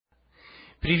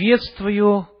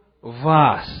приветствую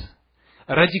вас,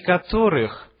 ради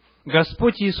которых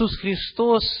Господь Иисус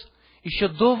Христос еще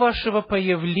до вашего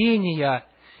появления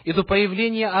и до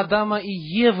появления Адама и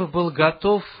Евы был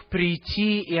готов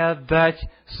прийти и отдать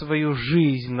свою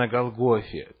жизнь на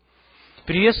Голгофе.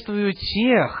 Приветствую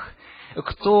тех,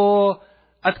 кто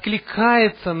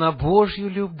откликается на Божью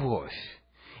любовь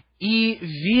и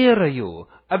верою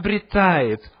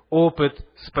обретает опыт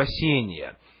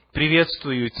спасения.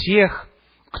 Приветствую тех,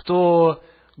 кто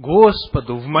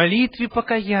Господу в молитве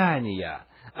покаяния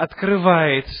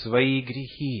открывает свои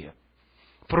грехи,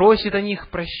 просит о них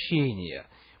прощения.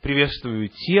 Приветствую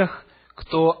тех,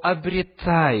 кто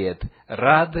обретает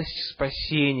радость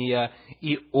спасения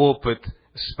и опыт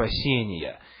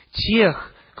спасения.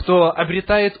 Тех, кто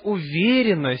обретает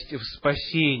уверенность в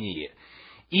спасении,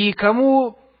 и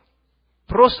кому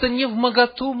просто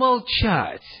невмоготу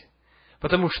молчать,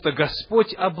 потому что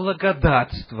Господь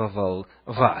облагодатствовал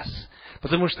вас,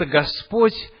 потому что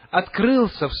Господь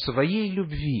открылся в своей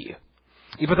любви,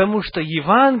 и потому что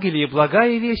Евангелие,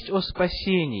 благая весть о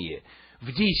спасении,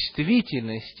 в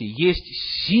действительности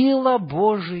есть сила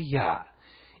Божия,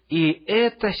 и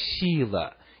эта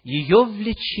сила, ее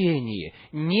влечение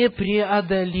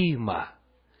непреодолимо.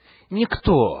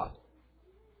 Никто,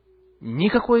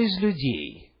 никакой из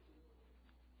людей,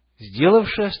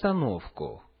 сделавший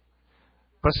остановку,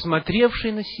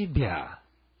 посмотревший на себя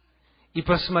и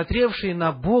посмотревший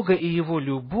на Бога и Его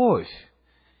любовь,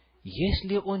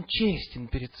 если он честен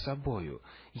перед собою,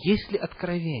 если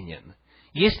откровенен,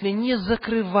 если не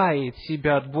закрывает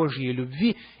себя от Божьей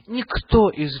любви, никто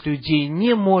из людей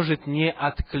не может не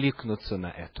откликнуться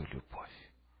на эту любовь.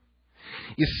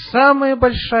 И самая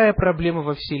большая проблема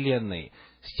во Вселенной,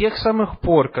 с тех самых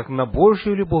пор, как на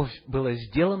Божью любовь было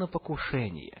сделано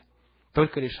покушение,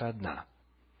 только лишь одна: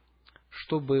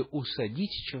 чтобы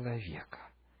усадить человека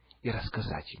и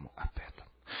рассказать ему об этом,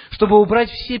 чтобы убрать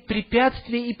все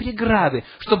препятствия и преграды,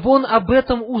 чтобы он об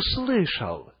этом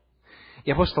услышал. И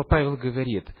апостол Павел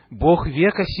говорит: Бог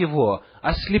века сего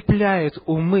ослепляет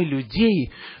умы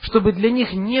людей, чтобы для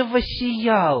них не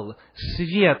воссиял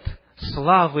свет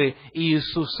славы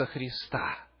Иисуса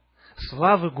Христа,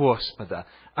 славы Господа,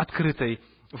 открытой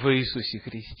в Иисусе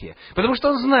Христе. Потому что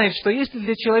он знает, что если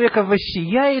для человека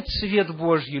воссияет свет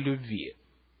Божьей любви,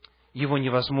 его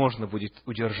невозможно будет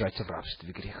удержать в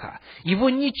рабстве греха. Его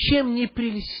ничем не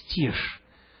прельстишь,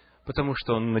 потому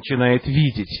что он начинает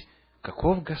видеть,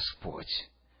 каков Господь,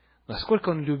 насколько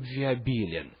Он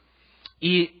любвеобилен,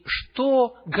 и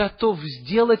что готов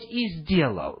сделать и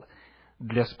сделал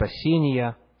для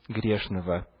спасения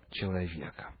грешного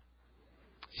человека.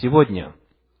 Сегодня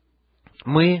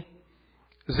мы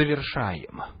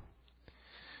завершаем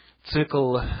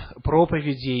цикл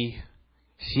проповедей,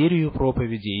 серию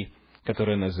проповедей,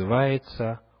 которая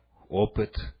называется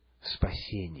 «Опыт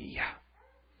спасения».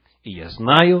 И я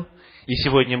знаю, и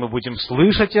сегодня мы будем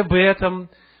слышать об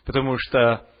этом, потому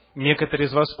что некоторые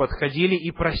из вас подходили и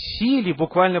просили,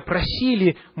 буквально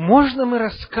просили: можно мы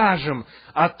расскажем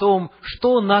о том,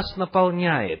 что нас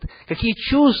наполняет, какие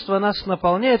чувства нас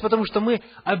наполняют, потому что мы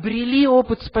обрели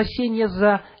опыт спасения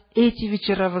за эти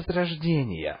вечера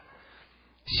возрождения.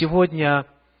 Сегодня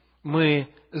мы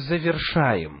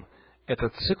завершаем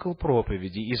этот цикл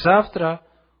проповедей, и завтра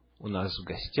у нас в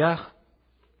гостях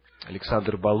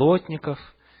Александр Болотников,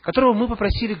 которого мы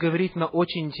попросили говорить на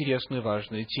очень интересную и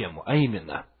важную тему, а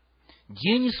именно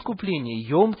День искупления,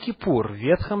 Йом-Кипур в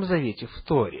Ветхом Завете, в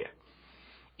Торе,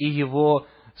 и его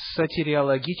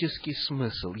сотириологический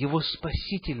смысл, его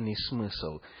спасительный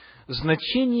смысл,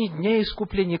 значение Дня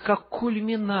искупления как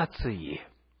кульминации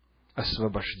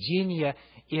освобождения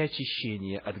и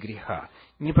очищения от греха.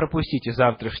 Не пропустите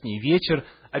завтрашний вечер,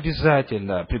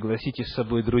 обязательно пригласите с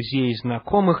собой друзей и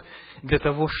знакомых для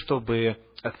того, чтобы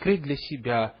открыть для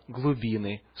себя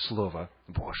глубины Слова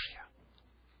Божьего.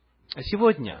 А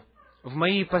сегодня, в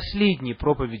моей последней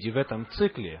проповеди в этом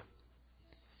цикле,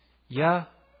 я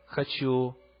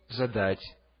хочу задать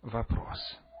вопрос.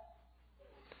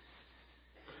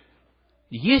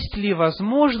 Есть ли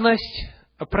возможность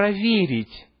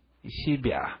проверить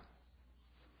себя?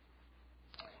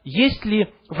 Есть ли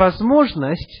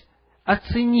возможность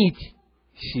оценить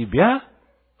себя,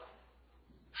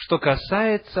 что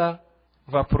касается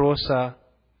вопроса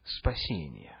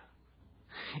спасения?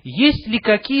 Есть ли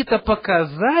какие-то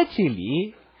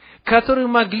показатели, которые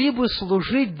могли бы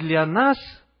служить для нас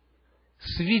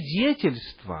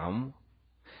свидетельством,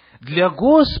 для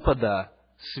Господа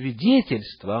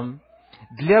свидетельством,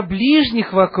 для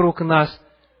ближних вокруг нас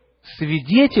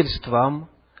свидетельством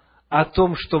о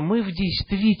том, что мы в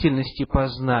действительности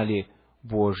познали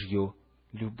Божью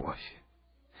любовь?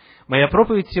 Моя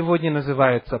проповедь сегодня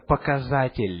называется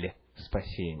 «Показатель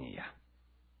спасения».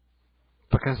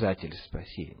 Показатель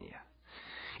спасения.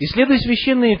 Исследуя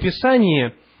Священное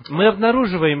Писание, мы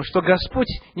обнаруживаем, что Господь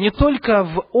не только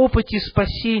в опыте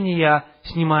спасения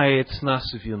снимает с нас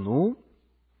вину,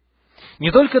 не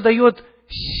только дает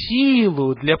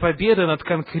силу для победы над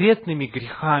конкретными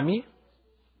грехами,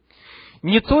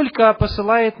 не только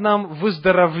посылает нам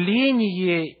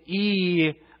выздоровление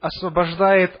и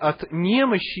освобождает от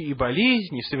немощи и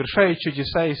болезней, совершает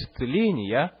чудеса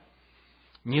исцеления,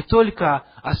 не только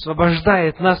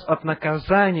освобождает нас от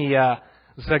наказания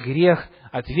за грех,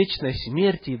 от вечной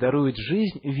смерти и дарует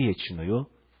жизнь вечную,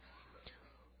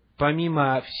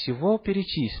 помимо всего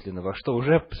перечисленного, что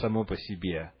уже само по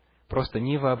себе просто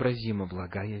невообразимо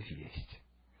благая весть,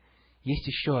 есть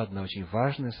еще одна очень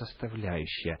важная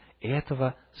составляющая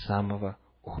этого самого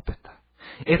опыта.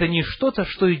 Это не что-то,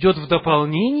 что идет в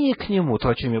дополнение к нему, то,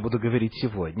 о чем я буду говорить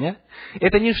сегодня.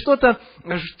 Это не что-то,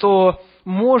 что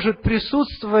может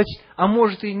присутствовать, а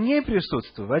может и не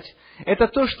присутствовать. Это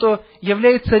то, что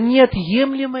является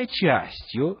неотъемлемой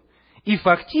частью и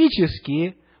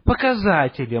фактически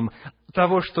показателем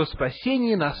того, что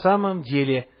спасение на самом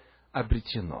деле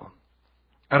обретено.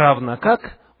 Равно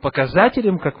как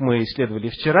показателем, как мы исследовали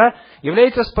вчера,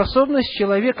 является способность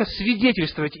человека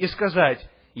свидетельствовать и сказать: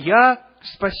 «Я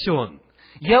спасен,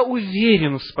 я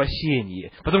уверен в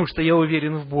спасении, потому что я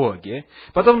уверен в Боге».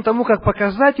 Потом тому, как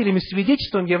показателем и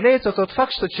свидетельством является тот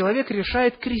факт, что человек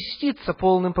решает креститься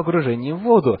полным погружением в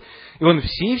воду. И он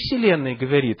всей вселенной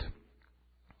говорит: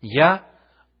 «Я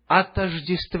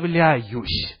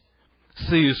отождествляюсь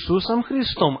с Иисусом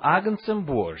Христом, Агнцем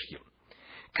Божьим,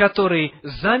 который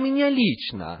за меня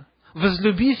лично,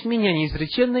 возлюбив меня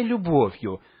неизреченной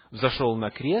любовью, взошел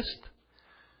на крест,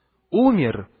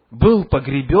 умер, был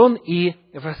погребен и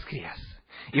воскрес.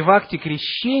 И в акте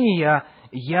крещения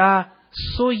я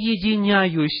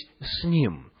соединяюсь с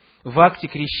Ним. В акте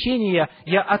крещения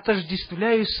я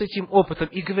отождествляюсь с этим опытом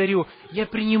и говорю: я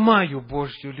принимаю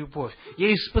Божью любовь,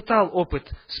 я испытал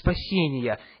опыт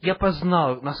спасения, я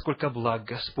познал, насколько благ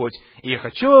Господь, и я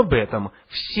хочу об этом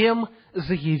всем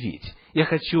заявить. Я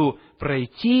хочу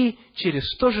пройти через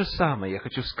то же самое, я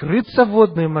хочу скрыться в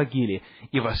водной могиле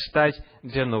и восстать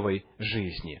для новой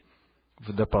жизни.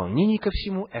 В дополнение ко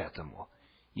всему этому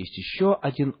есть еще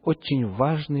один очень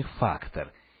важный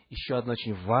фактор, еще одна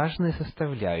очень важная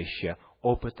составляющая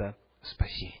опыта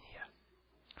спасения.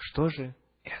 Что же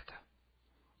это?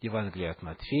 Евангелие от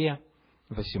Матфея,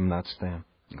 18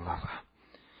 глава.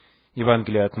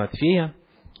 Евангелие от Матфея,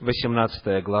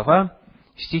 18 глава,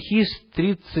 стихи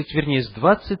с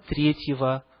 23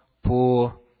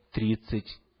 по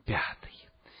 35.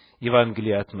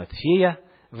 Евангелие от Матфея,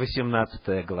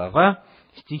 18 глава,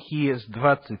 стихи с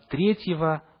 23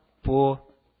 по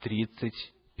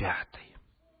 35.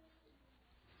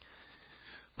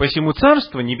 «Посему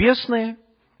Царство Небесное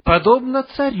подобно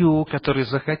царю, который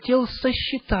захотел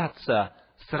сосчитаться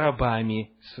с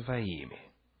рабами своими.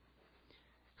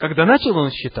 Когда начал он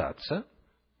считаться,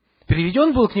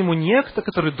 приведен был к нему некто,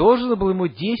 который должен был ему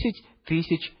 10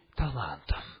 тысяч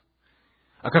талантов.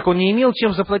 А как он не имел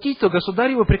чем заплатить, то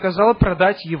государь его приказал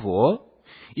продать его,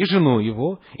 и жену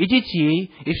его, и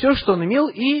детей, и все, что он имел,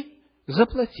 и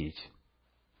заплатить.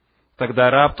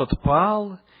 Тогда раб тот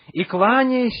пал, и,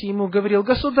 кланяясь ему, говорил: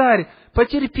 «Государь,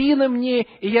 потерпи на мне,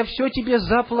 и я все тебе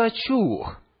заплачу».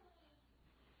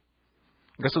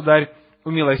 Государь,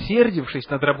 умилосердившись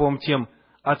над рабом тем,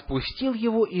 отпустил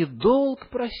его и долг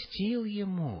простил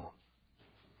ему.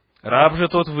 Раб же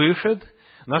тот вышед,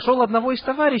 нашел одного из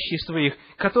товарищей своих,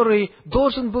 который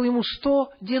должен был ему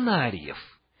 100 денариев,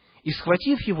 и,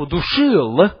 схватив его,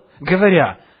 душил,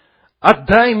 говоря: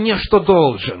 «Отдай мне, что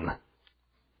должен».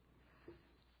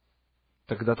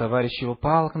 Тогда товарищ его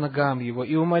пал к ногам его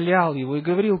и умолял его, и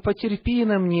говорил: «Потерпи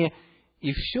на мне,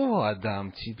 и все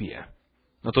отдам тебе».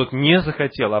 Но тот не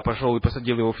захотел, а пошел и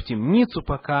посадил его в темницу,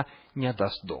 пока не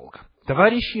отдаст долг.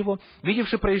 Товарищи его,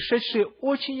 видевшие происшедшее,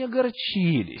 очень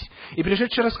огорчились, и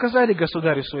пришедшие рассказали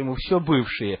государю своему все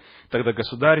бывшее. Тогда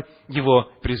государь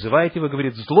его призывает его и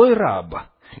говорит: «Злой раб,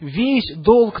 весь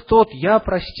долг тот я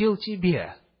простил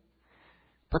тебе,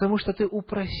 потому что ты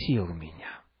упросил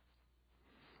меня.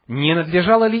 Не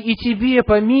надлежало ли и тебе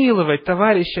помиловать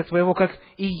товарища твоего, как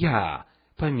и я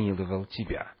помиловал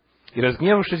тебя?» И,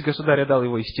 разгневавшись, государь отдал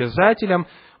его истязателям,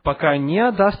 пока не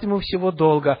отдаст ему всего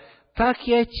долга. Так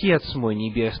и Отец мой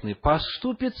Небесный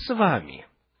поступит с вами,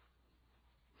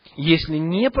 если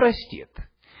не простит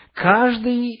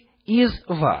каждый из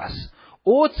вас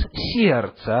от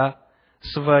сердца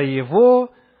своего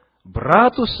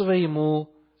брату своему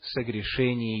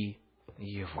согрешений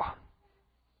его».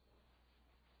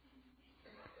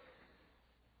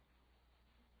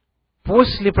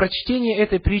 после прочтения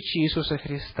этой притчи Иисуса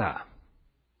Христа,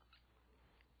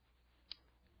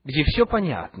 где все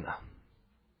понятно,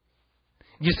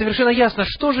 где совершенно ясно,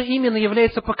 что же именно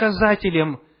является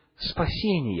показателем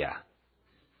спасения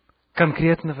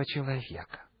конкретного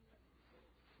человека,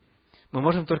 мы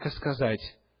можем только сказать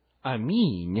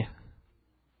 «Аминь»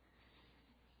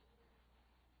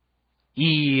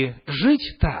 и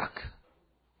жить так,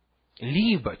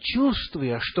 либо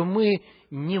чувствуя, что мы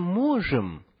не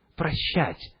можем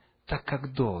прощать так,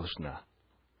 как должно,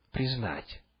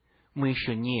 признать, мы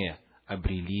еще не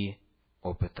обрели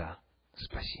опыта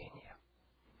спасения.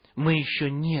 Мы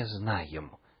еще не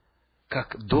знаем,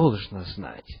 как должно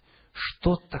знать,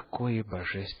 что такое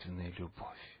божественная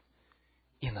любовь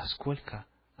и насколько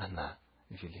она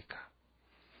велика.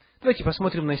 Давайте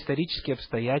посмотрим на исторические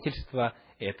обстоятельства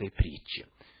этой притчи.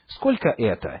 Сколько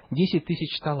это? 10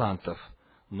 тысяч талантов.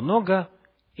 Много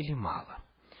или мало?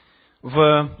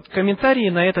 В комментарии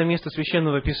на это место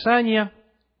Священного Писания,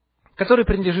 который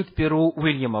принадлежит перу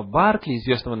Уильяма Бартли,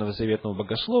 известного новозаветного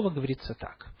богослова, говорится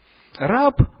так.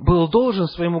 Раб был должен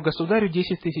своему государю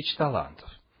 10 тысяч талантов.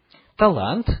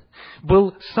 Талант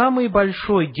был самой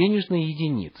большой денежной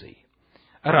единицей,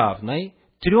 равной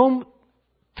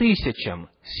 3000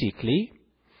 сиклей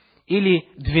или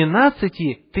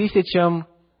 12 тысячам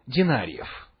динариев.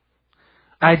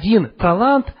 1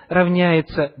 талант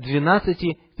равняется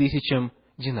 12 тысячам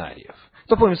динариев.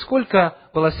 Кто помнит, сколько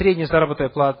была средняя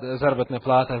заработная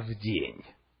плата в день?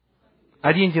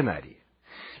 1 динарий.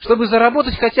 Чтобы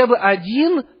заработать хотя бы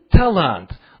 1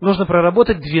 талант, нужно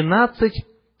проработать 12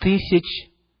 тысяч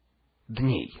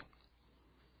дней.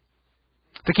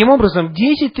 Таким образом,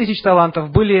 10 тысяч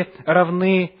талантов были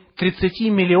равны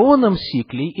 30 миллионам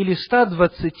сиклей или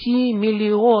 120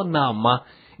 миллионам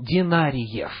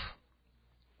динариев.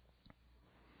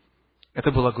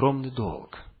 Это был огромный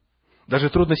долг. Даже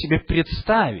трудно себе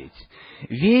представить.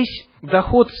 Весь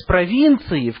доход с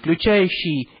провинции,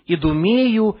 включающий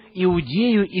Идумею,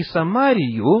 Иудею и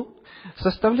Самарию,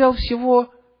 составлял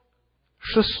всего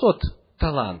 600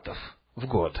 талантов в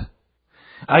год.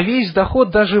 А весь доход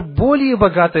даже более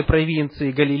богатой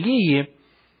провинции Галилеи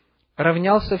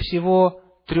равнялся всего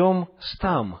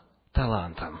 300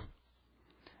 талантам.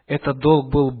 Этот долг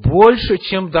был больше,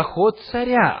 чем доход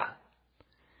царя.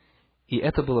 И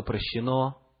это было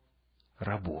прощено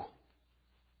рабу.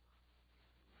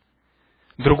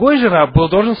 Другой же раб был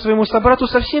должен своему собрату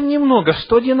совсем немного,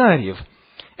 100 динариев.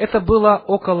 Это было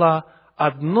около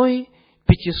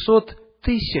 1/500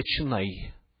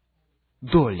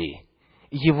 доли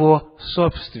его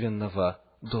собственного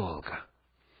долга.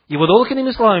 Его долг,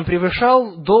 иными словами,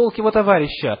 превышал долг его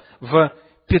товарища в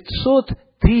 500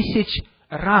 тысяч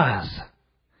раз.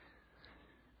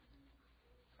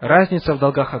 Разница в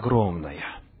долгах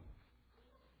огромная.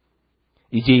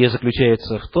 Идея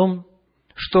заключается в том,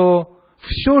 что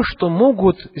все, что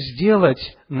могут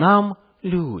сделать нам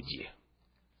люди,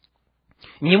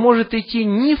 не может идти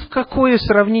ни в какое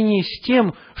сравнение с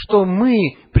тем, что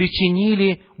мы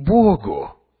причинили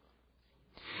Богу.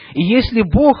 И если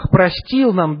Бог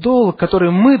простил нам долг,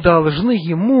 который мы должны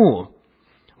Ему,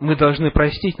 мы должны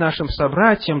простить нашим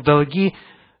собратьям долги,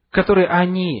 которые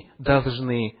они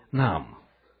должны нам.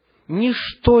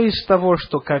 Ничто из того,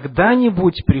 что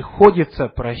когда-нибудь приходится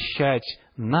прощать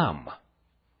нам,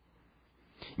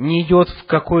 не идет в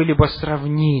какое-либо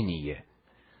сравнение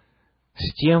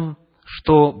с тем,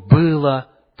 что было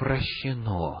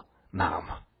прощено нам.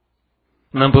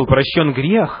 Нам был прощен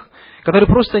грех, который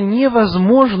просто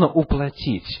невозможно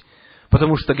уплатить,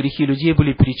 потому что грехи людей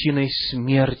были причиной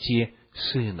смерти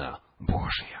Сына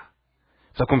Божия.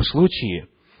 В таком случае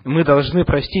мы должны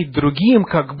простить другим,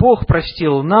 как Бог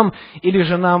простил нам, или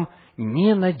же нам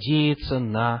не надеяться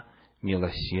на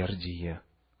милосердие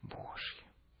Божье.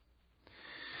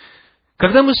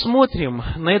 Когда мы смотрим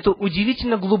на эту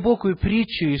удивительно глубокую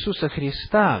притчу Иисуса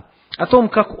Христа о том,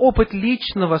 как опыт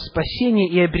личного спасения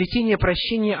и обретения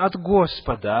прощения от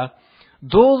Господа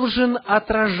должен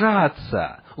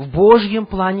отражаться в Божьем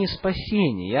плане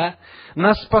спасения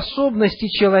на способности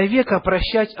человека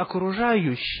прощать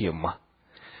окружающим,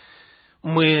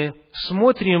 мы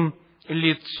смотрим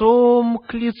лицом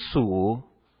к лицу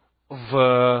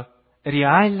в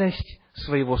реальность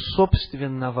своего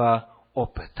собственного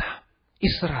опыта и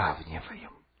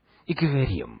сравниваем, и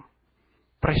говорим,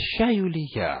 прощаю ли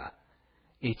я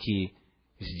эти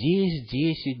здесь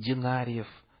 10 динариев,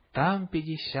 там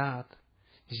 50,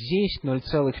 здесь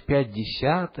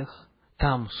 0,5,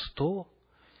 там 100,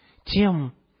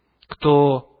 тем,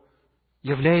 кто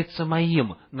является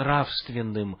моим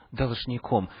нравственным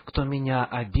должником, кто меня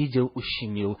обидел,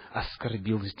 ущемил,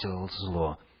 оскорбил, сделал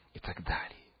зло и так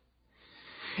далее.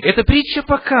 Эта притча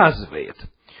показывает,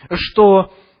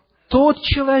 что тот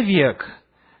человек,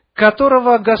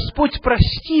 которого Господь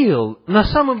простил, на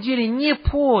самом деле не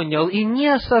понял и не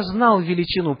осознал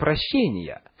величину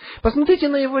прощения. Посмотрите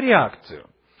на его реакцию.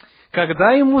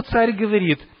 Когда ему царь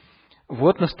говорит: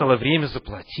 вот настало время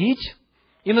заплатить,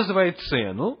 и называет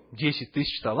цену, 10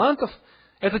 тысяч талантов,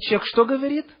 этот человек что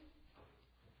говорит?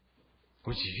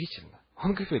 Удивительно.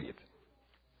 Он говорит,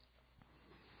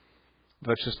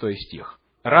 26 стих.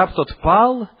 Раб тот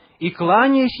пал и,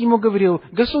 кланяясь ему, говорил: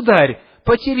 государь,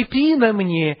 потерпи на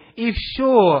мне, и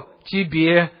все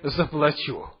тебе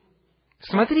заплачу.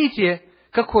 Смотрите,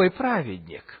 какой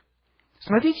праведник.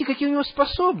 Смотрите, какие у него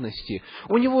способности.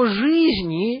 У него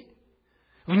жизни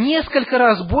в несколько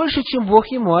раз больше, чем Бог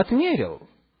ему отмерил.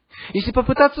 Если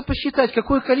попытаться посчитать,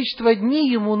 какое количество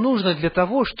дней ему нужно для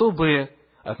того, чтобы...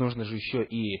 А нужно же еще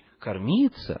и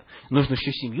кормиться, нужно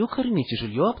еще семью кормить, и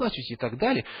жилье оплачивать, и так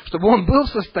далее. Чтобы он был в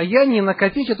состоянии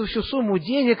накопить эту всю сумму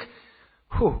денег,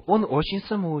 он очень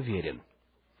самоуверен,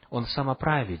 он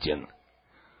самоправеден.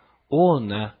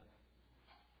 Он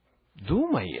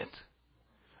думает,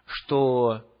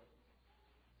 что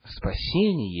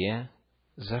спасение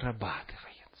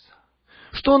зарабатывается,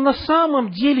 что он на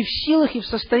самом деле в силах и в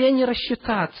состоянии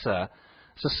рассчитаться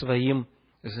со своим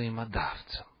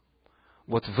взаимодавцем.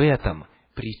 Вот в этом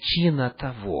причина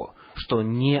того, что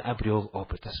он не обрел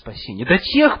опыта спасения. До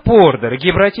тех пор,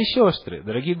 дорогие братья и сестры,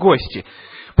 дорогие гости,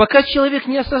 пока человек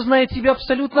не осознает себя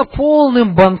абсолютно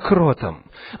полным банкротом,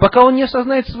 пока он не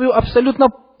осознает свою абсолютно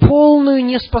полную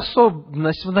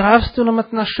неспособность в нравственном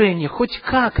отношении хоть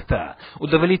как-то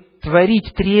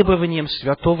удовлетворить требованиям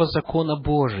святого закона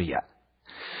Божия,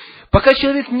 пока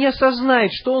человек не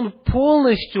осознает, что он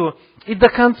полностью и до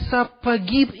конца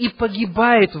погиб и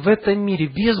погибает в этом мире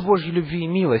без Божьей любви и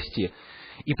милости,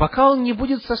 и пока он не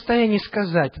будет в состоянии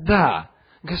сказать: да,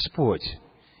 Господь,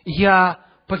 я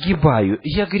погибаю,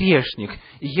 я грешник,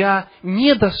 я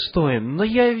недостоин, но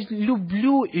я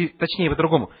люблю, точнее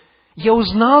по-другому, я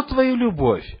узнал Твою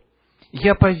любовь,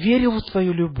 я поверил в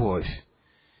Твою любовь,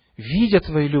 видя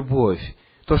Твою любовь,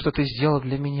 то, что Ты сделал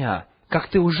для меня, как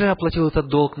Ты уже оплатил этот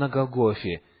долг на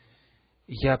Голгофе,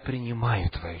 я принимаю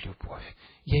Твою любовь,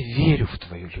 я верю в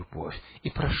Твою любовь и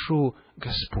прошу,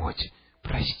 Господь,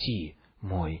 прости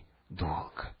мой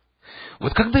долг.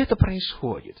 Вот когда это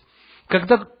происходит,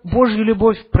 когда Божья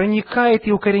любовь проникает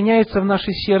и укореняется в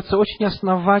наше сердце очень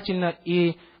основательно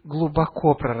и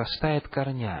глубоко прорастает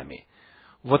корнями,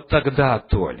 вот тогда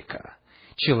только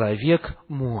человек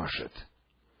может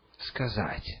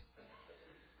сказать: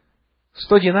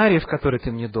 100 динариев, которые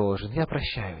ты мне должен, я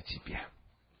прощаю тебе.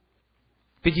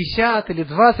 50 или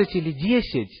 20 или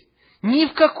 10 ни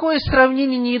в какое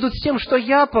сравнение не идут с тем, что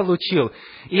я получил.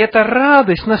 И эта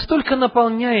радость настолько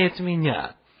наполняет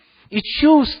меня. И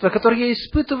чувство, которое я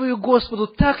испытываю Господу,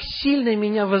 так сильно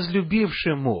меня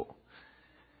возлюбившему,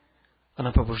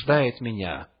 она побуждает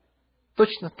меня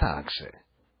точно так же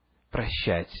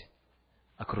прощать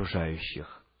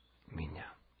окружающих меня.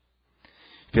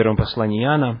 В первом послании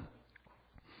Иоанна,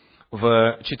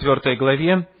 в 4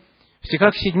 главе, в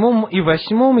стихах 7 и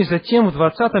 8, и затем в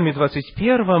 20 и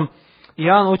 21,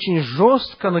 Иоанн очень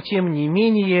жестко, но тем не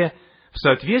менее, в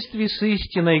соответствии с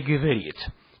истиной говорит.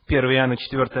 1 Иоанна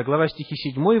 4 глава, стихи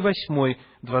 7 и 8,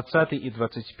 20 и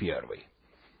 21.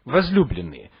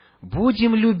 Возлюбленные,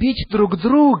 будем любить друг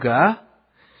друга,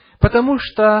 потому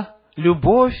что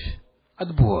любовь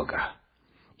от Бога.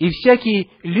 И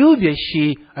всякий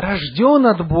любящий рожден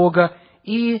от Бога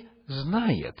и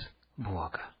знает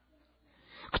Бога.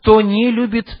 Кто не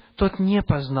любит, тот не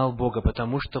познал Бога,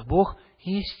 потому что Бог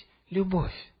есть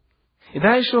любовь. И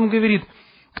дальше он говорит: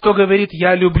 кто говорит: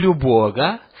 я люблю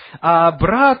Бога, а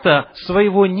брата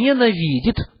своего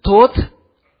ненавидит, тот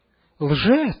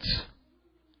лжец.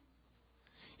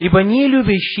 Ибо не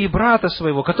любящий брата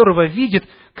своего, которого видит,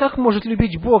 как может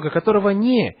любить Бога, которого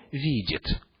не видит?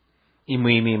 И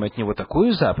мы имеем от Него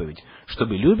такую заповедь,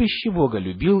 чтобы любящий Бога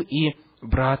любил и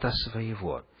брата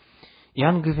своего.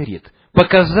 Иоанн говорит: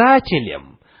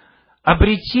 показателем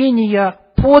обретения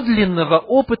подлинного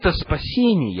опыта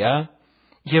спасения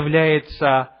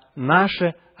является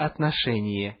наше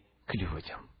отношение к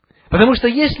людям. Потому что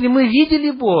если мы видели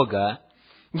Бога,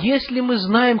 если мы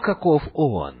знаем, каков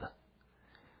Он,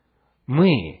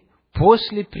 мы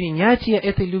после принятия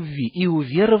этой любви и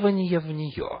уверования в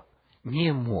нее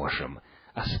не можем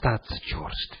остаться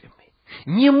черствыми.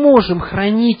 Не можем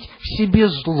хранить в себе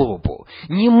злобу,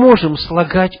 не можем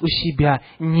слагать у себя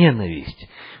ненависть.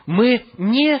 Мы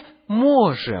не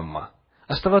можем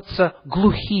оставаться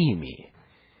глухими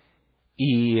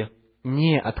и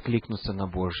не откликнуться на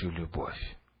Божью любовь.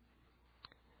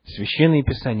 Священное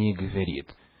Писание говорит,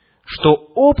 что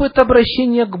опыт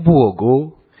обращения к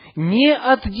Богу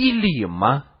неотделим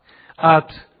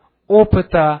от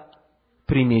опыта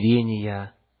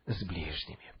примирения с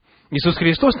ближними. Иисус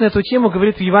Христос на эту тему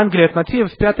говорит в Евангелии от Матфея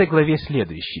в 5 главе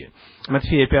следующее.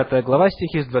 Матфея 5 глава,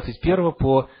 стихи с 21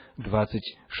 по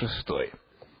 26.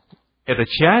 Это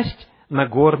часть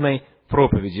Нагорной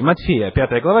проповеди. Матфея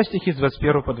 5 глава, стихи с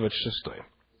 21 по 26.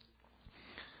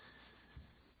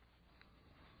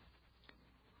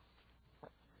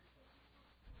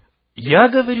 «Я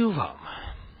говорю вам,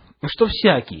 что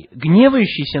всякий,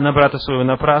 гневающийся на брата своего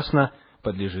напрасно,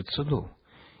 подлежит суду.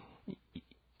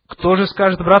 Кто же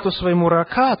скажет брату своему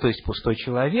рака, то есть пустой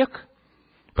человек,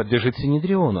 подлежит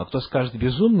синедриону, а кто скажет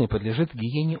безумный, подлежит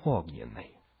гиене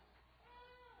огненной».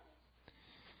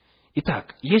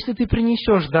 Итак, если ты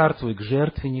принесешь дар твой к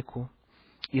жертвеннику,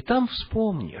 и там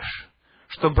вспомнишь,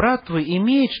 что брат твой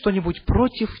имеет что-нибудь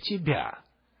против тебя,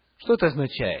 что это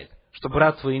означает, что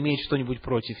брат твой имеет что-нибудь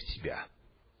против тебя?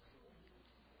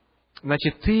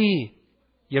 Значит, ты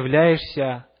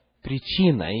являешься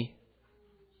причиной,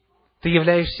 ты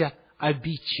являешься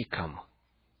обидчиком,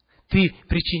 ты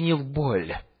причинил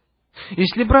боль.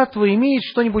 Если брат твой имеет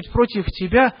что-нибудь против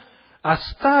тебя,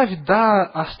 оставь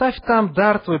там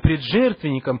дар твой пред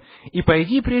жертвенником, и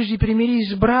пойди прежде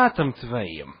примирись с братом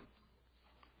твоим.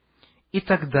 И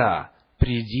тогда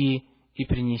приди и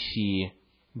принеси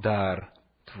дар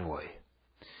твой.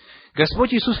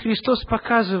 Господь Иисус Христос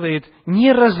показывает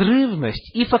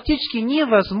неразрывность и фактически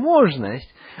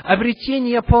невозможность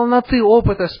обретения полноты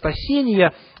опыта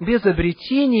спасения без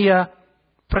обретения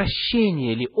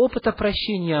прощения или опыта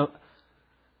прощения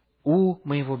у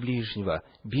моего ближнего,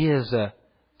 без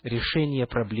решения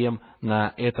проблем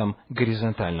на этом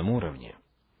горизонтальном уровне.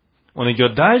 Он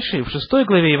идет дальше, и в 6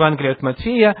 главе Евангелия от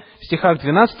Матфея, в стихах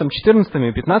 12, 14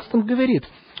 и 15 говорит,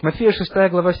 Матфея 6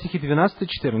 глава, стихи 12,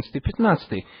 14 и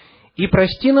 15. «И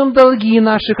прости нам долги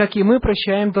наши, как и мы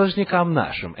прощаем должникам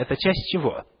нашим». Это часть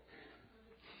чего?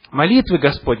 Молитвы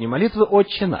Господни, молитвы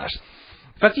 «Отче наш».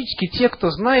 Фактически, те, кто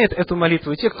знает эту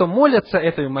молитву, те, кто молятся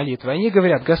этой молитвой, они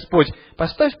говорят: «Господь,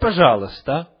 поставь,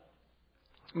 пожалуйста,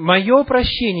 мое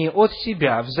прощение от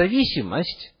Тебя в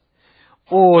зависимость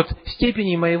от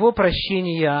степени моего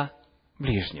прощения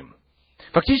ближним».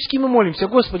 Фактически мы молимся: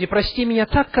 «Господи, прости меня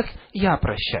так, как я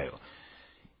прощаю».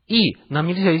 И нам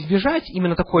нельзя избежать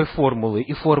именно такой формулы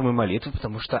и формы молитвы,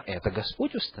 потому что это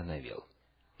Господь установил.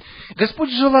 Господь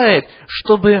желает,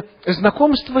 чтобы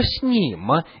знакомство с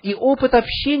Ним и опыт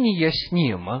общения с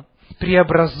Ним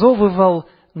преобразовывал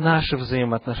наши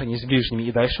взаимоотношения с ближними.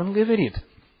 И дальше Он говорит,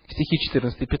 стихи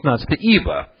 14 и 15.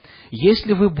 «Ибо,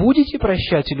 если вы будете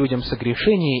прощать людям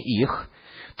согрешения их,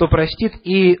 то простит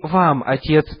и вам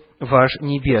Отец ваш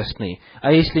Небесный.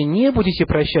 А если не будете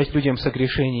прощать людям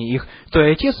согрешения их, то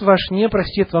и Отец ваш не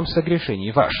простит вам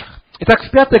согрешений ваших». Итак,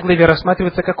 в 5 главе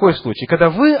рассматривается какой случай?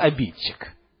 Когда вы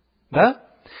обидчик. Да?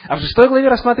 А в 6 главе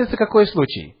рассматривается какой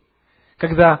случай?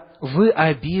 Когда вы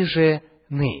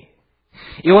обижены.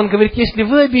 И он говорит, если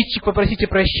вы обидчик, попросите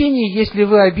прощения, если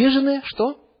вы обижены,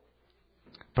 что?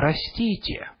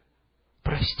 Простите.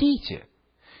 Простите.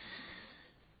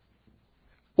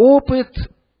 Опыт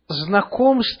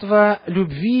знакомства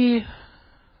любви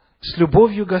с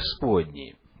любовью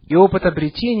Господней и опыт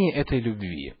обретения этой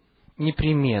любви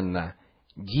непременно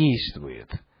действует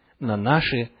на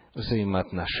наши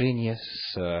взаимоотношения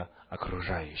с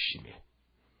окружающими.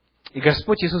 И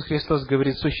Господь Иисус Христос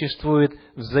говорит, существует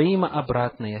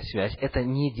взаимообратная связь. Это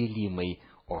неделимый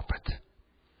опыт.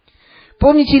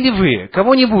 Помните ли вы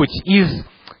кого-нибудь из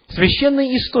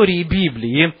священной истории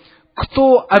Библии,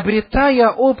 кто, обретая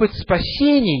опыт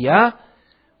спасения,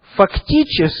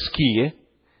 фактически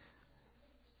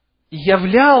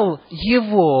являл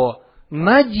его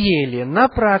на деле, на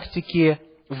практике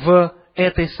в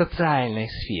этой социальной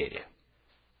сфере?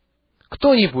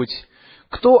 Кто-нибудь,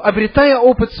 кто, обретая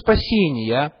опыт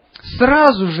спасения,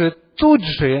 сразу же, тут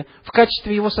же, в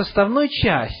качестве его составной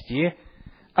части,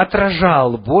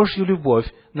 отражал Божью любовь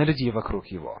на людей вокруг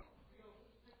его.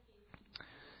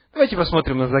 Давайте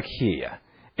посмотрим на Закхея.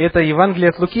 Это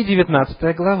Евангелие от Луки,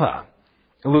 19 глава.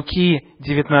 Луки,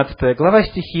 19 глава,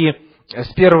 стихи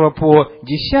с 1 по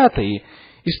 10.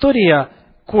 История,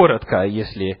 коротко,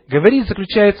 если говорить,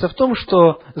 заключается в том,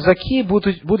 что Закхей,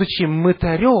 будучи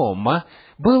мытарем,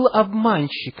 был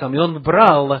обманщиком, и он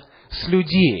брал с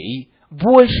людей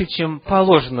больше, чем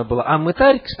положено было. А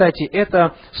мытарь, кстати,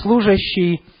 это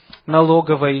служащий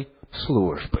налоговой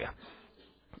службы.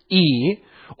 И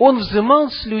он взымал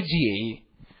с людей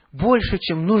больше,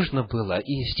 чем нужно было,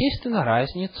 и, естественно,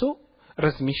 разницу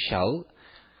размещал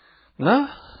на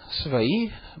свои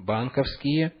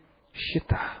банковские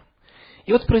счета.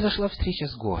 И вот произошла встреча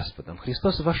с Господом.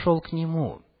 Христос вошел к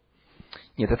нему.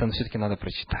 Нет, это все-таки надо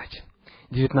прочитать.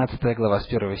 19 глава, с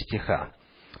 1 стиха.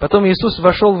 «Потом Иисус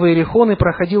вошел в Иерихон и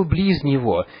проходил близ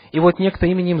него. И вот некто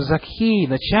именем Закхей,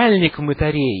 начальник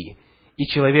мытарей, и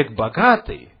человек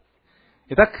богатый».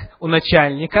 Итак, у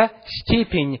начальника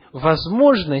степень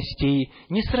возможностей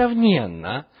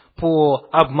несравненна по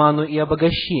обману и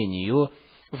обогащению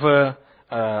в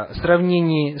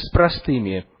сравнении с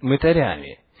простыми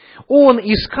мытарями. Он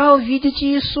искал видеть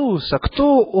Иисуса.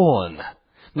 Кто он?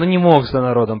 Но не мог за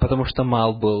народом, потому что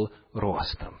мал был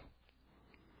ростом.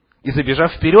 И,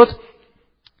 забежав вперед,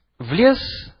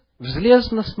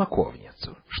 взлез на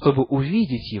смоковницу, чтобы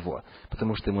увидеть его,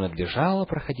 потому что ему надлежало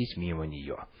проходить мимо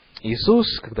нее.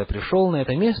 Иисус, когда пришел на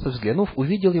это место, взглянув,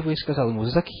 увидел его и сказал ему: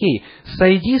 «Закхей,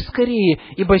 сойди скорее,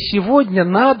 ибо сегодня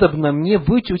надобно мне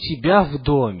быть у тебя в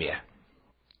доме».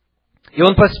 И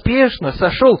он поспешно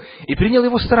сошел и принял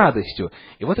его с радостью.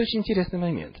 И вот очень интересный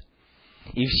момент.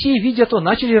 И все, видя то,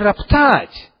 начали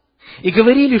роптать и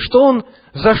говорили, что он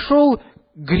зашел к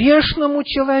грешному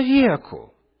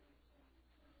человеку.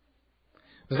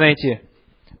 Знаете,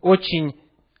 очень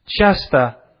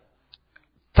часто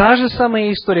та же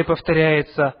самая история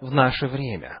повторяется в наше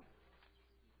время.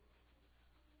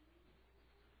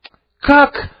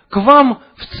 Как к вам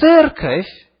в церковь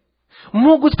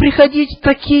могут приходить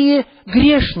такие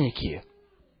грешники?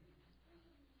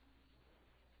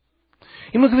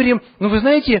 И мы говорим: вы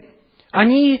знаете,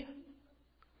 они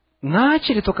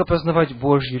начали только познавать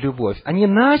Божью любовь, они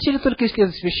начали только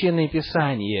исследовать Священное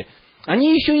Писание,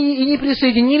 они еще и не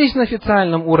присоединились на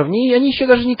официальном уровне, и они еще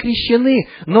даже не крещены,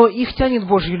 но их тянет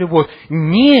Божья любовь.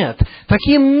 Нет,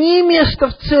 таким не место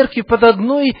в церкви под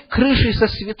одной крышей со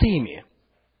святыми.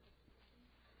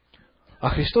 А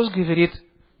Христос говорит: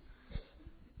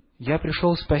 я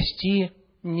пришел спасти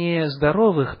не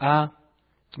здоровых, а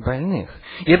больных.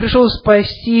 Я пришел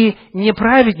спасти не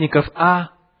праведников,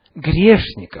 а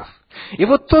грешников. И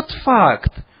вот тот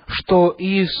факт, что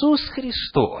Иисус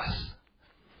Христос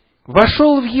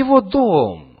вошел в его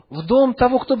дом, в дом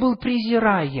того, кто был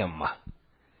презираем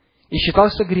и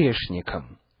считался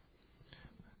грешником,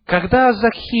 когда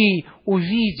Закхей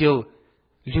увидел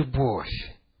любовь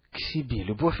к себе,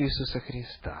 любовь Иисуса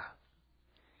Христа,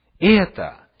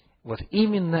 вот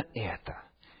именно это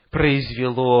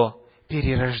произвело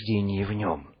перерождение в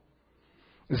нем.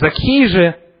 Закхей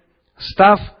же,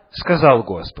 став, сказал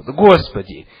Господу: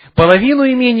 «Господи, половину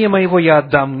имения моего я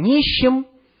отдам нищим,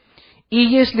 и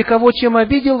если кого чем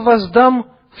обидел,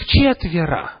 воздам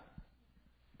вчетверо».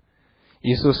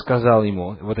 Иисус сказал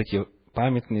ему вот эти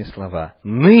памятные слова: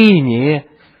 «Ныне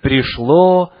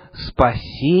пришло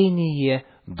спасение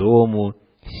дому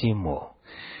сему».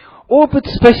 Опыт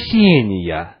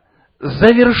спасения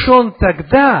завершен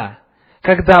тогда,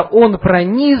 когда он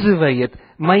пронизывает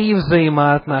мои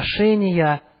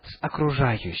взаимоотношения с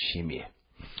окружающими.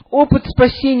 Опыт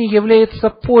спасения является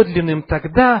подлинным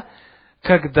тогда,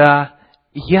 когда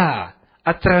я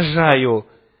отражаю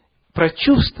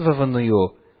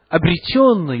прочувствованную,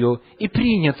 обретенную и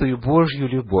принятую Божью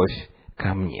любовь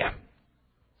ко мне.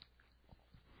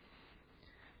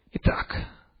 Итак,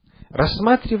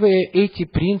 рассматривая эти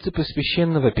принципы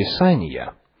Священного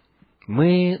Писания,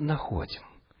 мы находим,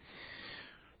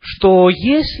 что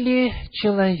если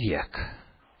человек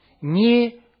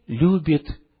не любит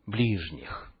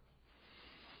ближних,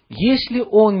 если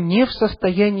он не в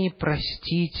состоянии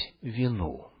простить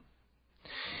вину,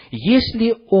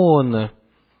 если он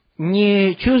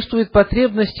не чувствует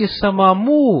потребности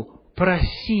самому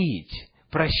просить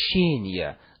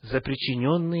прощения за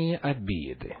причиненные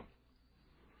обиды,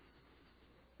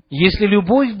 если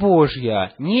любовь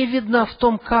Божья не видна в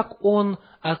том, как он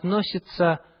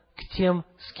относится к тем,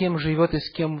 с кем живет и с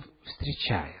кем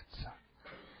встречается,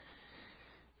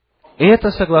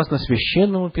 это, согласно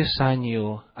Священному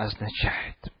Писанию,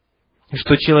 означает,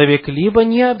 что человек либо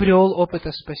не обрел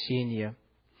опыта спасения,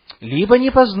 либо не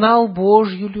познал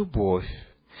Божью любовь,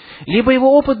 либо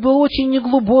его опыт был очень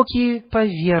неглубокий,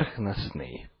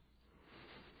 поверхностный,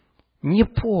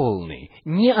 неполный,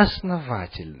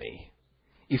 неосновательный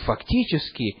и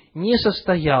фактически не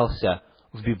состоялся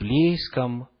в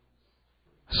библейском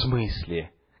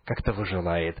смысле, как того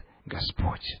желает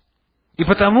Господь. И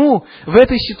потому в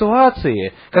этой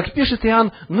ситуации, как пишет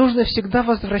Иоанн, нужно всегда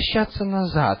возвращаться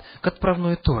назад, к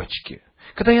отправной точке.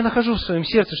 Когда я нахожу в своем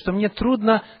сердце, что мне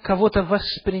трудно кого-то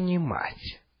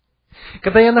воспринимать,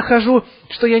 когда я нахожу,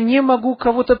 что я не могу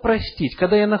кого-то простить,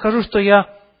 когда я нахожу, что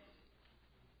я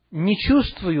не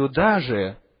чувствую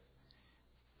даже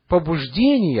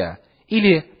побуждения,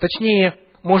 или, точнее,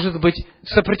 может быть,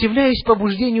 сопротивляюсь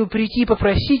побуждению прийти и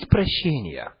попросить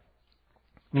прощения,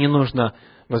 Мне нужно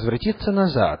возвратиться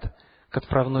назад к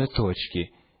отправной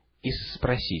точке и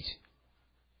спросить,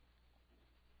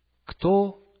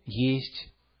 кто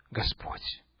есть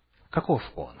Господь? Каков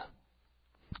Он?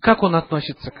 Как Он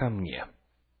относится ко мне?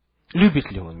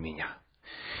 Любит ли Он меня?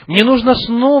 Мне нужно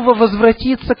снова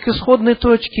возвратиться к исходной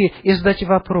точке и задать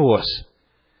вопрос,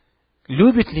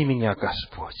 любит ли меня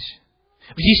Господь?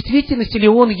 В действительности ли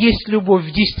Он есть любовь?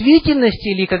 В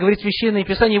действительности ли, как говорит Священное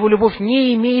Писание, Его любовь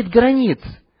не имеет границ?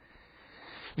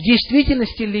 В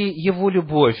действительности ли Его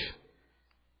любовь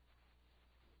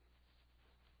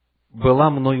была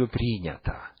мною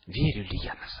принята? Верю ли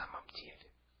я на самом деле?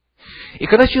 И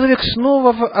когда человек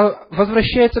снова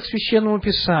возвращается к Священному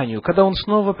Писанию, когда он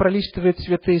снова пролистывает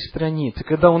святые страницы,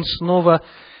 когда он снова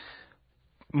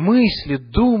мыслит,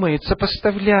 думает,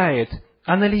 сопоставляет,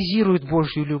 анализирует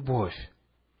Божью любовь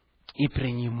и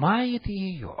принимает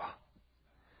ее,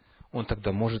 он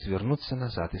тогда может вернуться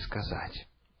назад и сказать,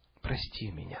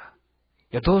 прости меня,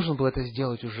 я должен был это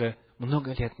сделать уже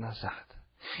много лет назад.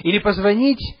 Или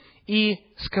позвонить и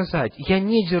сказать, я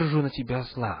не держу на тебя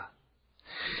зла.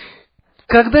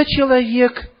 Когда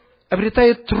человек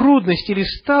обретает трудности или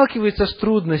сталкивается с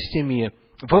трудностями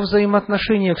во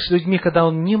взаимоотношениях с людьми, когда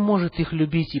он не может их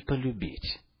любить и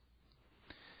полюбить,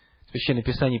 Священное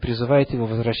Писание призывает его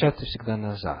возвращаться всегда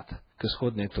назад, к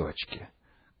исходной точке,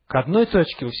 к одной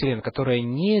точке во Вселенной, которая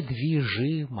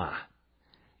недвижима,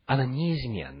 она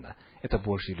неизменна. Это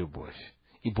Божья любовь,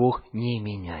 и Бог не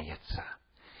меняется.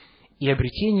 И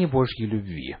обретение Божьей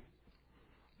любви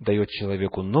дает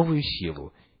человеку новую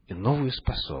силу и новую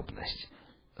способность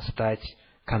стать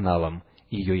каналом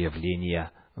ее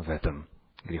явления в этом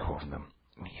греховном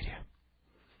мире.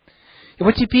 И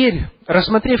вот теперь,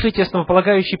 рассмотрев эти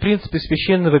основополагающие принципы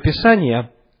Священного Писания,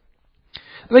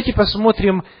 давайте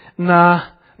посмотрим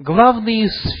на главные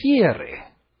сферы,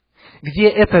 где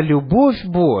эта любовь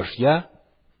Божья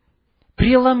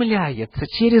преломляется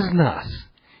через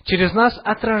нас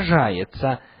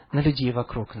отражается на людей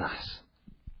вокруг нас.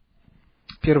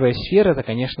 Первая сфера – это,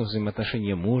 конечно,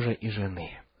 взаимоотношения мужа и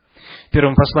жены. В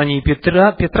первом послании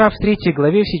Петра в 3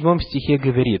 главе, в 7 стихе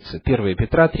говорится, 1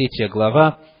 Петра, 3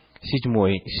 глава,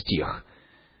 7 стих.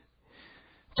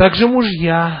 «Также,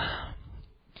 мужья,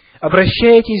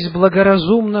 обращайтесь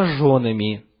благоразумно с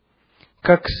женами,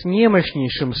 как с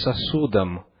немощнейшим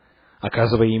сосудом,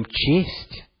 оказывая им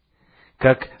честь,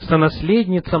 как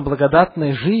сонаследницам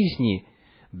благодатной жизни,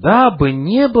 дабы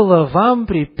не было вам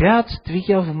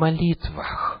препятствия в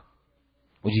молитвах».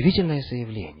 Удивительное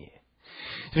заявление.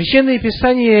 Священное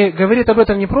Писание говорит об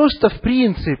этом не просто в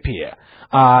принципе,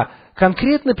 а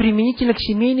конкретно применительно к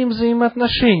семейным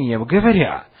взаимоотношениям,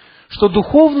 говоря, что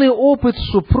духовный опыт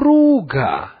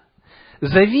супруга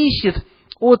зависит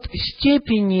от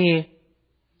степени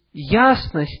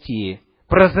ясности,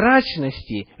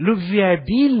 прозрачности,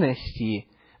 любвеобильности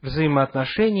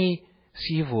взаимоотношений с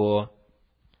его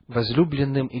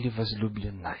возлюбленным или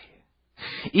возлюбленной.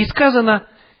 И сказано,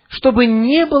 чтобы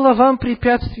не было вам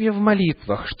препятствия в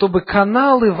молитвах, чтобы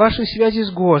каналы вашей связи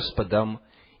с Господом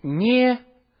не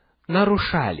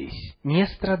нарушались, не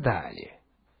страдали.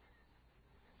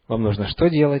 Вам нужно что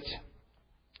делать?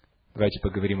 Давайте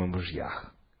поговорим о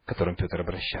мужьях, к которым Петр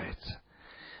обращается.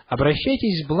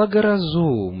 Обращайтесь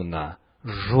благоразумно с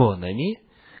женами,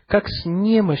 как с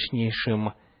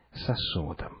немощнейшим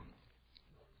сосудом.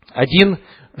 Один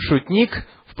шутник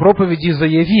в проповеди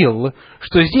заявил,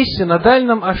 что здесь в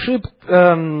синодальном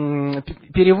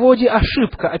переводе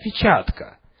ошибка,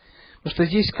 опечатка. Потому что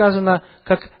здесь сказано,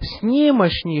 как с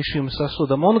немощнейшим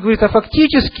сосудом. Он говорит, а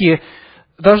фактически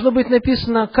должно быть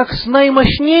написано, как с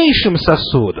наимощнейшим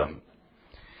сосудом.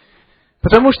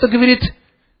 Потому что, говорит,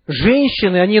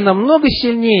 женщины, они намного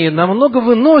сильнее, намного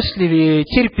выносливее,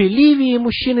 терпеливее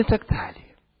мужчин и так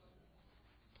далее.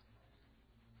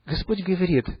 Господь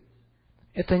говорит,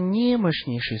 это не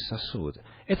мощнейший сосуд,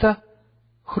 это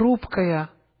хрупкая,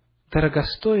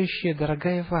 дорогостоящая,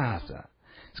 дорогая ваза,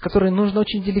 с которой нужно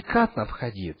очень деликатно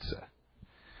обходиться.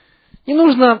 Не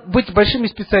нужно быть большими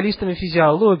специалистами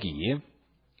физиологии,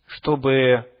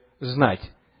 чтобы знать,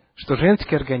 что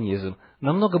женский организм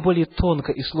намного более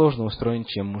тонко и сложно устроен,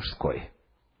 чем мужской.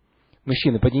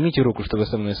 Мужчины, поднимите руку, что вы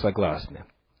со мной согласны.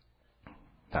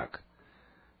 Так.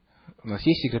 У нас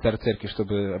есть секретарь церкви,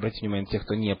 чтобы обратить внимание на тех,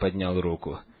 кто не поднял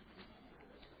руку.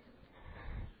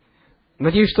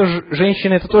 Надеюсь, что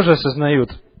женщины это тоже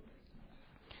осознают.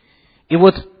 И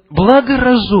вот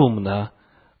благоразумно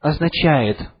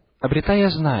означает, обретая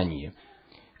знание,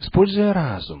 используя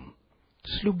разум,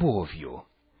 с любовью,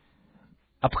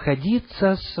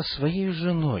 обходиться со своей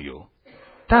женою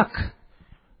так,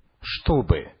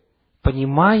 чтобы,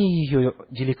 понимая ее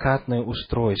деликатное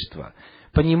устройство,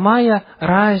 понимая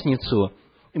разницу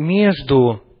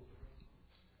между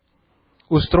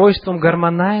устройством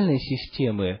гормональной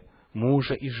системы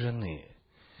мужа и жены,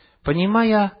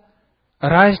 понимая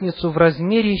разницу в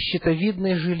размере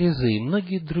щитовидной железы и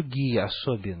многие другие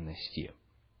особенности,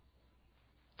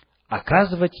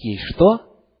 оказывать ей что?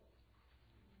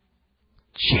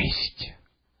 Честь.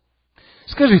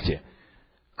 Скажите,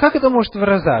 как это может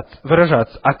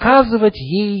выражаться? Оказывать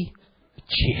ей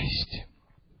честь.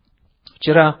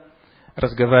 Вчера,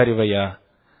 разговаривая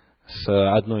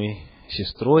с одной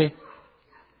сестрой,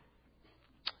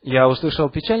 я услышал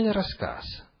печальный рассказ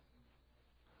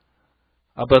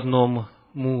об одном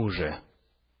муже,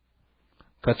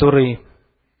 который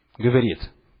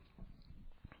говорит: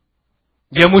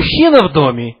 я мужчина в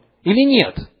доме или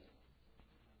нет?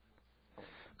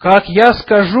 Как я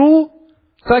скажу,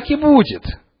 так и будет.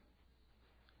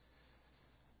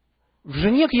 В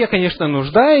жене я, конечно,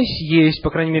 нуждаюсь, есть,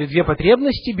 по крайней мере, две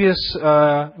потребности без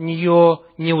нее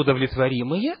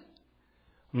неудовлетворимые,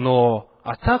 но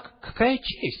а так, какая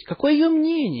честь, какое ее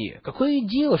мнение, какое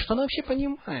дело, что она вообще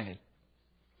понимает?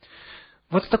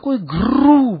 Вот такое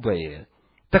грубое,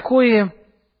 такое,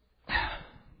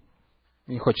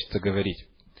 не хочется говорить,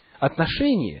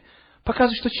 отношение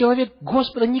показывает, что человек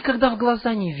Господа никогда в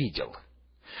глаза не видел,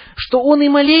 что он и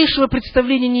малейшего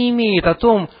представления не имеет о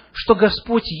том, что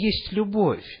Господь есть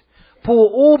любовь, по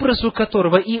образу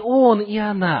которого и он, и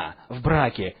она в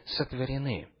браке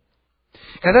сотворены.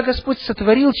 Когда Господь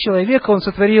сотворил человека, Он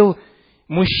сотворил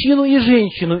мужчину и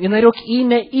женщину и нарек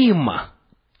имя им,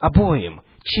 обоим,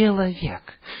 человек,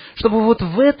 чтобы вот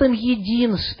в этом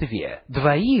единстве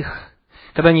двоих,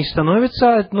 когда они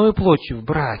становятся одной плотью в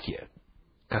браке,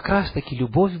 как раз-таки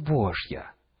любовь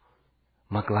Божья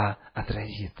могла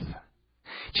отразиться.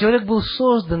 Человек был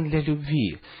создан для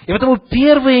любви. И потому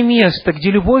первое место,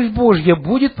 где любовь Божья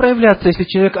будет проявляться, если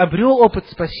человек обрел опыт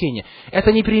спасения,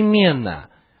 это непременно,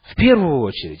 в первую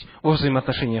очередь, во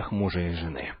взаимоотношениях мужа и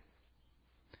жены.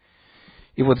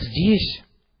 И вот здесь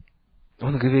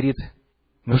он говорит,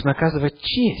 нужно оказывать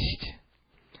честь,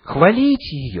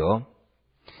 хвалить ее,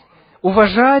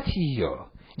 уважать ее,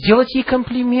 делать ей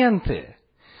комплименты,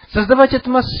 создавать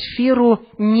атмосферу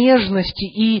нежности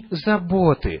и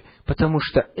заботы, потому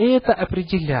что это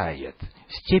определяет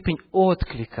степень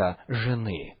отклика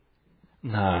жены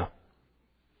на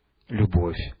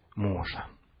любовь мужа.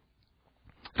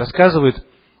 Рассказывают,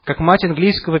 как мать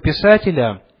английского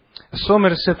писателя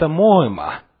Сомерсета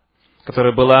Моэма,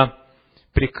 которая была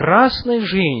прекрасной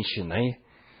женщиной,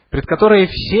 пред которой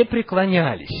все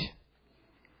преклонялись,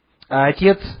 а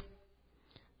отец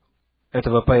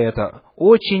этого поэта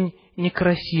очень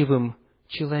некрасивым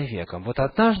человеком. Вот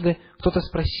однажды кто-то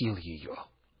спросил ее: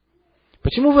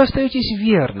 почему вы остаетесь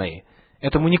верной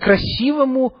этому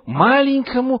некрасивому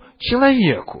маленькому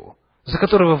человеку, за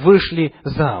которого вышли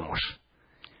замуж?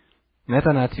 На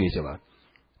это она ответила: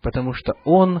 потому что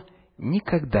он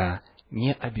никогда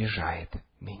не обижает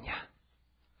меня.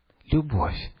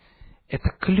 Любовь – это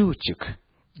ключик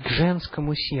к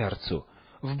женскому сердцу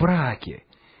в браке,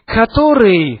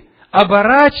 который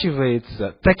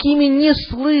оборачивается такими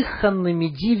неслыханными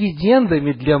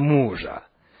дивидендами для мужа,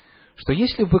 что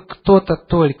если бы кто-то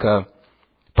только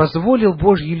позволил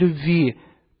Божьей любви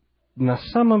на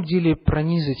самом деле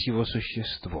пронизать его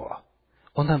существо,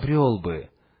 он обрел бы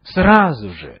сразу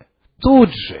же, тут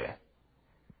же,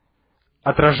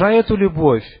 отражая эту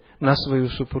любовь на свою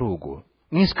супругу,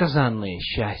 несказанное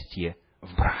счастье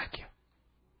в браке.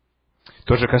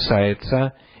 То же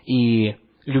касается и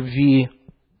любви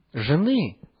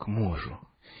жены к мужу.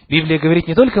 Библия говорит,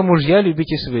 не только мужья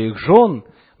любите своих жен,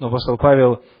 но апостол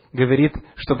Павел говорит,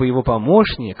 чтобы его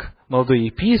помощник, молодой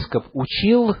епископ,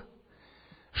 учил,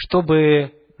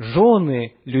 чтобы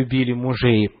жены любили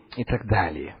мужей и так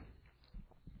далее.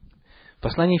 В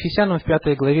послании Ефесянам в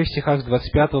 5 главе, в стихах с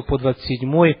 25 по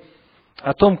 27,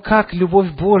 о том, как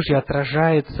любовь Божья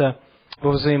отражается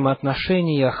во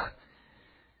взаимоотношениях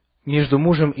между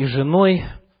мужем и женой,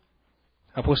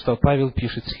 апостол Павел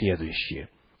пишет следующее.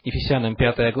 Ефесянам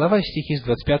 5 глава, стихи с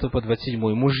 25 по 27.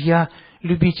 «Мужья,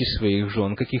 любите своих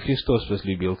жен, как и Христос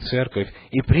возлюбил церковь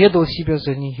и предал себя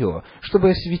за нее,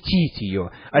 чтобы осветить ее,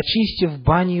 очистив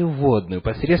банию водную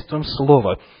посредством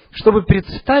слова, чтобы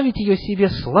представить ее себе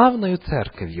славную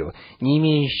церковью, не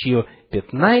имеющую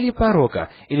пятна или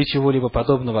порока, или чего-либо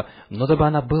подобного, но дабы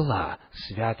она была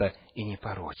свята и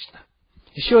непорочна».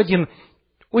 Еще один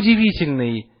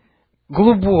удивительный,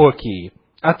 глубокий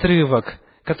отрывок,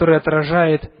 который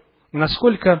отражает,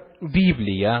 насколько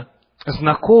Библия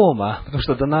знакома, потому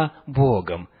что дана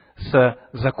Богом, с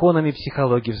законами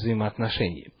психологии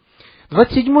взаимоотношений.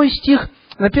 27 стих,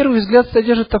 на первый взгляд,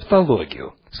 содержит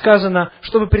тавтологию. сказано,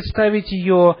 чтобы представить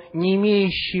ее не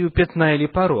имеющую пятна или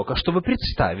порока, чтобы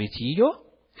представить ее.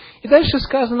 И дальше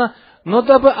сказано, но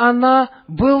дабы она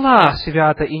была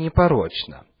свята и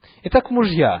непорочна. Итак,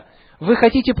 мужья, вы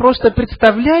хотите просто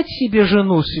представлять себе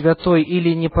жену святой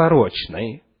или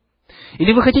непорочной?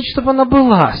 Или вы хотите, чтобы она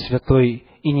была святой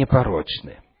и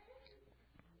непорочной?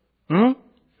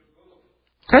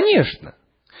 Конечно.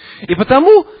 И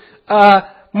потому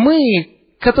мы,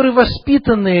 которые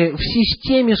воспитаны в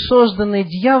системе, созданной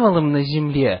дьяволом на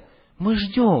земле, мы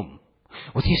ждем.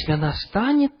 Вот если она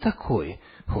станет такой,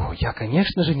 я,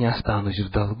 конечно же, не останусь в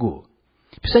долгу.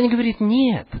 Писание говорит,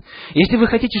 нет. Если вы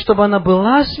хотите, чтобы она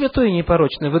была святой и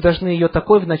непорочной, вы должны ее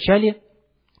такой вначале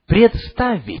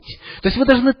представить. То есть вы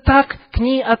должны так к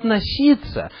ней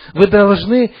относиться, вы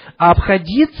должны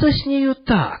обходиться с нею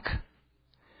так,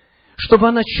 чтобы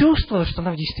она чувствовала, что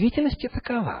она в действительности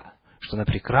такова, что она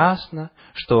прекрасна,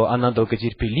 что она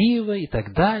долготерпелива и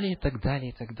так далее, и так далее,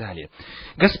 и так далее.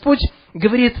 Господь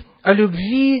говорит о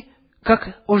любви,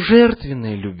 как о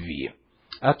жертвенной любви,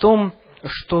 о том,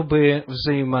 чтобы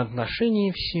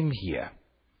взаимоотношения в семье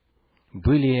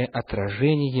были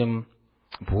отражением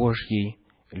Божьей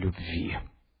любви.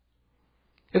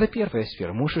 Это первая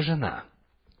сфера, муж и жена.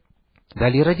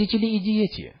 Далее родители и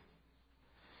дети.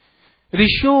 Это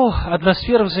еще одна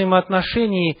сфера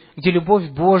взаимоотношений, где любовь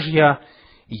Божья,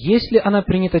 если она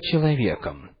принята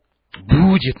человеком,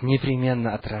 будет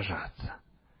непременно отражаться.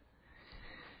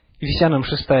 Ефесянам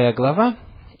 6 глава,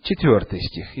 4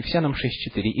 стих, Ефесянам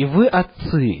 6:4. «И вы,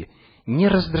 отцы, не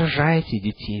раздражайте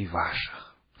детей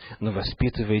ваших, но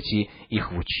воспитывайте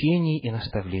их в учении и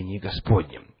наставлении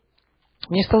Господнем».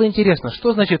 Мне стало интересно,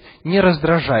 что значит «не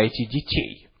раздражайте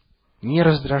детей»? Не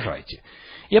раздражайте.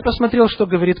 Я посмотрел, что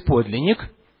говорит подлинник,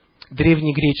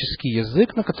 древнегреческий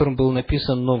язык, на котором был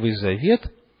написан Новый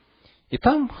Завет, и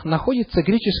там находится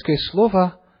греческое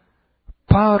слово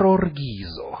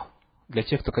 «пароргизо». Для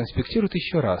тех, кто конспектирует,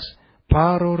 еще раз.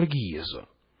 «Пароргизо».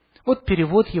 Вот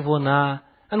перевод его на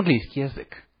английский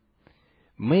язык.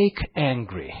 Make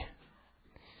angry.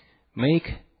 Make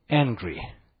angry.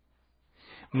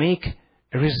 Make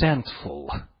resentful.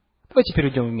 Давайте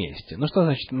перейдем вместе. Ну, что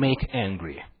значит make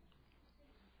angry?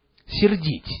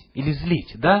 Сердить или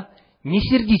злить, да? Не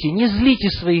сердите, не злите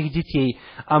своих детей,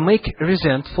 а make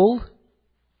resentful.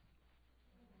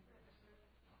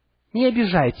 Не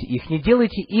обижайте их, не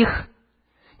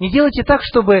делайте так,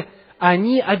 чтобы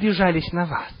они обижались на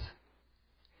вас.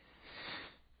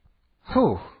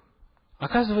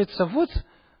 Оказывается, вот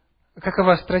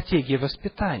какова стратегия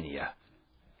воспитания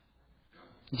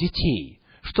детей,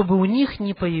 чтобы у них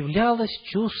не появлялось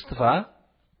чувство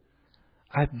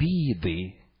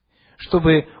обиды,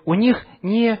 чтобы у них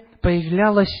не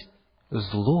появлялась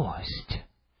злость,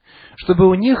 чтобы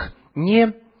у них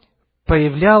не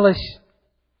появлялся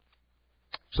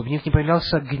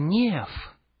гнев.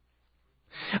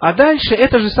 А дальше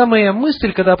эта же самая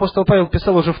мысль, когда апостол Павел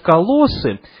писал уже в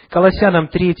Колоссы, Колоссянам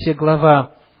 3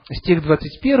 глава, стих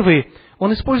 21,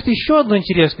 он использует еще одно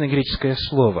интересное греческое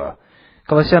слово.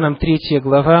 Колоссянам 3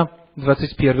 глава,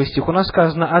 21 стих. У нас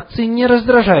сказано: «Отцы, не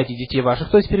раздражайте детей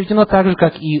ваших», то есть переведено так же,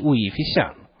 как и у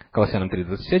Ефесян. Колоссянам 3,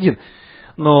 21.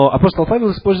 Но апостол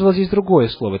Павел использовал здесь другое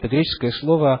слово. Это греческое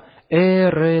слово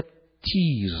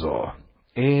 «эретизо».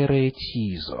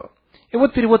 «Эретизо». И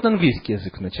вот перевод на английский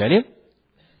язык вначале.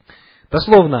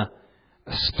 Дословно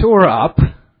stir up,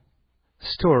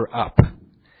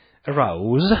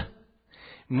 arouse,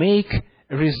 make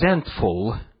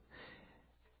resentful,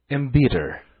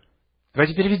 embitter.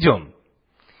 Давайте переведем.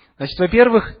 Значит,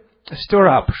 во-первых, stir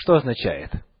up, что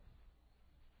означает?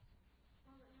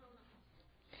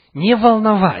 Не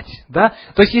волновать, да?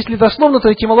 То есть, если дословно,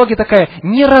 то этимология такая: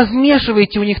 не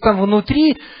размешивайте у них там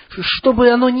внутри, чтобы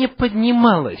оно не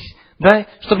поднималось, да?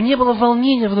 Чтобы не было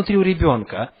волнения внутри у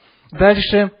ребенка.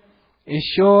 Дальше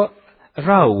еще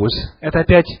rouse, это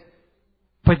опять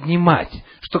поднимать.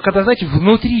 Что когда, знаете,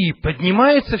 внутри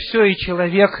поднимается все, и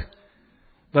человек,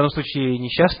 в данном случае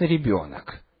несчастный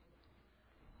ребенок,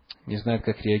 не знает,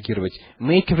 как реагировать.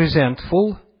 Make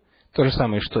resentful, то же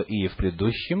самое, что и в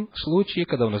предыдущем случае,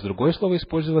 когда у нас другое слово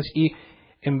использовалось, и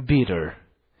embitter.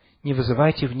 Не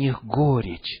вызывайте в них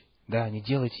горечь, да, не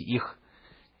делайте их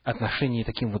отношения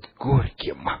таким вот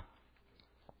горьким.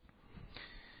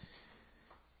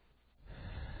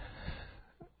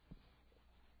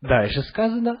 Дальше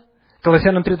сказано,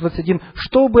 Колоссянам 3:21,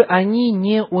 чтобы они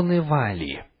не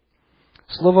унывали.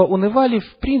 Слово «унывали»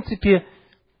 в принципе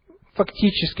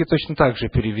фактически точно так же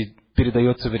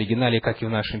передается в оригинале, как и в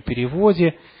нашем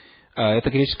переводе. Это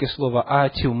греческое слово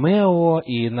 «атюмео»,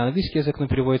 и на английский язык оно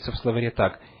переводится в словаре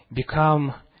так: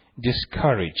 «become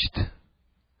discouraged».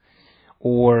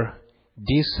 or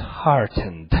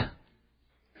disheartened.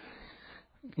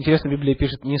 Интересно, Библия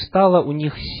пишет, не стало у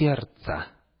них сердца.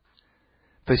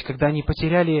 То есть, когда они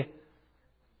потеряли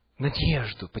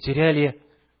надежду, потеряли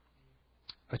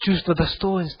чувство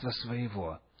достоинства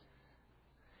своего,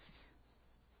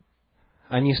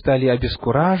 они стали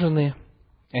обескуражены,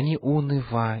 они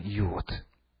унывают.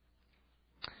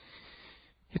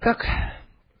 Итак,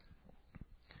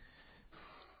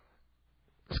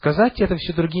 сказать это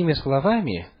все другими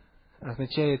словами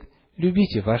означает: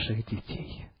 любите ваших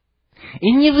детей.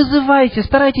 И не вызывайте,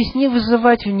 старайтесь не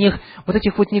вызывать в них вот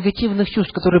этих вот негативных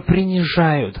чувств, которые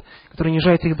принижают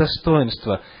их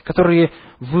достоинство, которые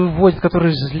выводят,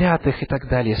 которые злят их и так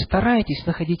далее. Старайтесь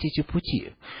находить эти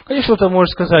пути. Конечно, кто-то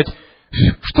может сказать: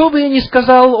 что бы я ни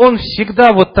сказал, он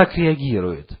всегда вот так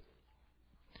реагирует.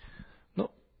 Но,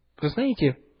 вы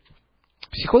знаете,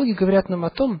 психологи говорят нам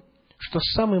о том, что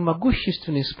самый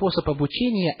могущественный способ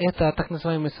обучения – это так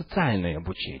называемое социальное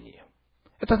обучение.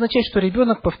 Это означает, что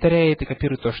ребенок повторяет и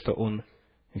копирует то, что он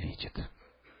видит.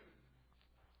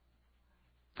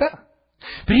 Да.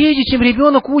 Прежде чем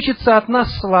ребенок учится от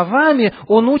нас словами,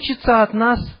 он учится от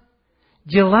нас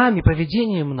делами,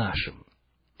 поведением нашим.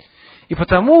 И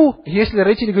потому, если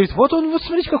родители говорят: вот он, вот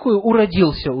смотрите, какой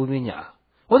уродился у меня.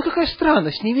 Вот какая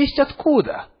странность, не весть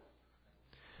откуда.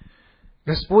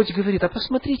 Господь говорит: а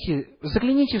посмотрите,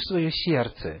 загляните в свое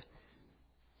сердце.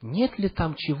 Нет ли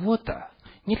там чего-то,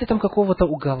 нет ли там какого-то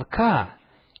уголка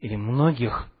или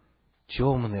многих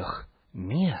темных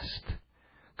мест,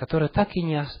 которые так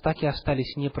и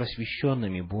остались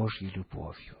непросвещенными Божьей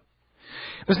любовью?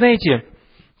 Вы знаете,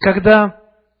 когда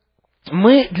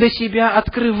мы для себя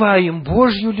открываем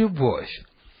Божью любовь,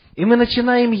 и мы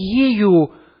начинаем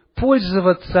ею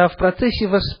пользоваться в процессе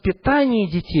воспитания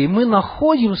детей, мы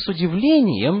находим с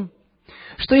удивлением,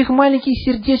 что их маленькие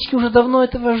сердечки уже давно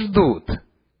этого ждут,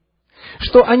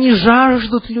 что они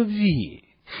жаждут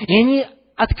любви, и они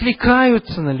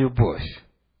откликаются на любовь.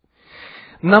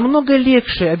 Намного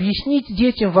легче объяснить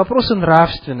детям вопросы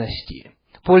нравственности,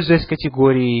 пользуясь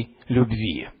категорией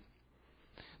любви.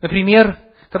 Например,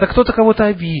 когда кто-то кого-то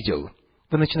обидел,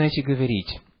 вы начинаете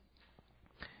говорить: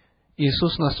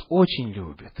 Иисус нас очень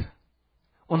любит.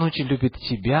 Он очень любит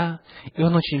тебя, и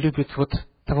Он очень любит вот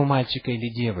того мальчика или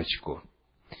девочку.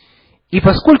 И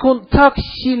поскольку Он так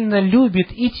сильно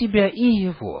любит и тебя, и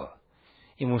его,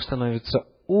 ему становится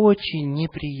очень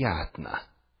неприятно,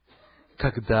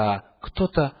 когда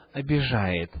кто-то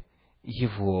обижает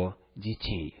его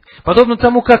детей. Подобно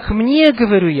тому, как мне,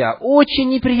 говорю я, очень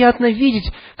неприятно видеть,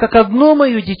 как одно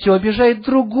мое дитё обижает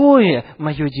другое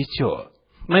мое дитё.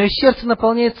 Мое сердце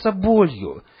наполняется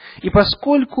болью. И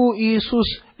поскольку Иисус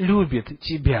любит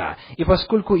тебя, и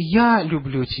поскольку я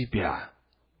люблю тебя,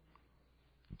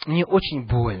 мне очень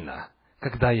больно,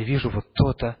 когда я вижу вот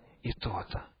то-то и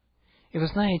то-то. И вы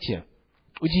знаете,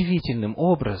 удивительным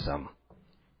образом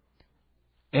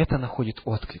это находит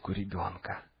отклик у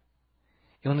ребенка.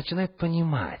 И он начинает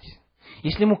понимать.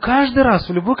 Если ему каждый раз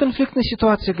в любой конфликтной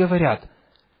ситуации говорят: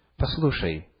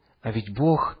 послушай, а ведь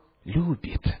Бог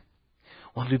любит.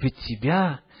 Он любит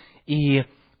тебя, и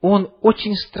Он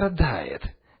очень страдает,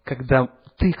 когда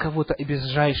ты кого-то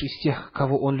обижаешь из тех,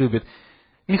 кого Он любит.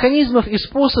 Механизмов и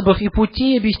способов, и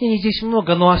путей объяснений здесь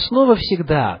много, но основа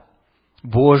всегда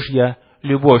Божья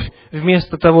любовь.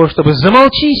 Вместо того, чтобы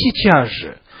замолчи сейчас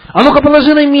же, а ну-ка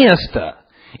положи на место,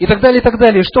 и так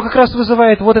далее, что как раз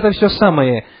вызывает вот это все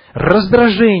самое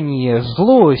раздражение,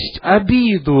 злость,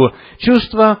 обиду,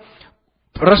 чувство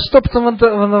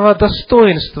растоптанного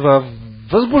достоинства,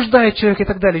 возбуждает человека и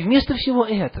так далее. Вместо всего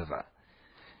этого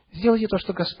сделайте то,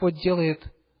 что Господь делает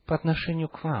по отношению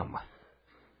к вам.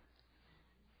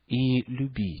 И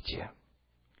любите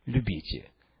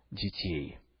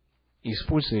детей. И,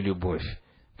 используя любовь,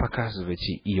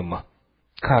 показывайте им,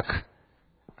 как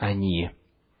они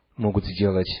могут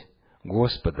сделать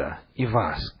Господа и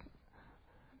вас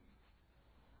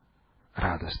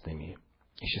радостными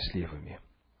и счастливыми.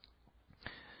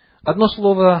 Одно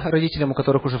слово родителям, у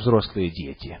которых уже взрослые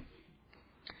дети.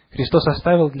 Христос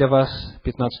оставил для вас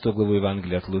 15 главу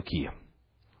Евангелия от Луки,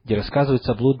 где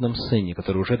рассказывается о блудном сыне,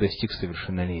 который уже достиг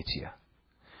совершеннолетия.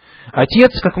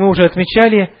 Отец, как мы уже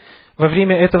отмечали во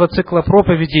время этого цикла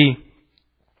проповедей,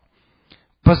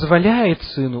 позволяет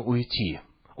сыну уйти.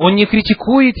 Он не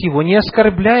критикует его, не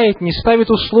оскорбляет, не ставит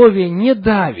условия, не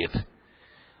давит,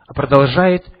 а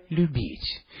продолжает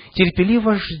любить.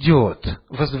 Терпеливо ждет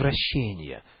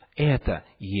возвращения. Это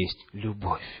есть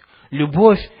любовь.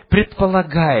 Любовь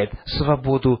предполагает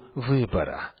свободу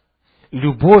выбора.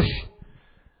 Любовь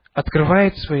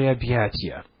открывает свои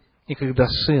объятия. И когда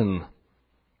сын,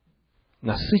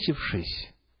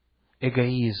 насытившись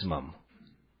эгоизмом,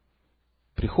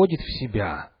 приходит в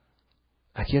себя,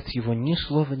 отец его ни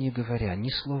слова не говоря, ни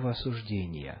слова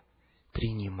осуждения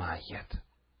принимает.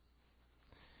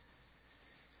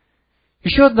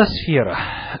 Еще одна сфера,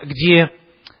 где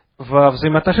в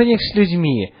взаимоотношениях с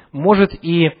людьми может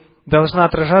и должна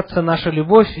отражаться наша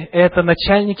любовь, это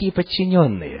начальники и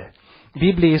подчиненные.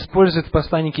 Библия использует в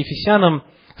послании к Ефесянам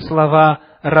слова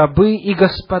 «рабы» и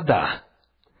 «господа».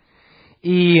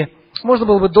 И можно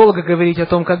было бы долго говорить о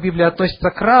том, как Библия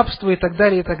относится к рабству и так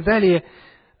далее, и так далее.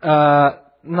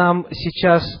 Нам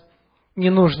сейчас не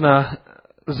нужно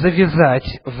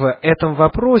завязать в этом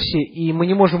вопросе, и мы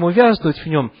не можем увязнуть в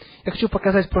нем. Я хочу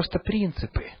показать просто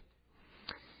принципы.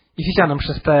 Ефесянам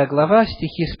 6 глава,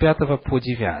 стихи с 5 по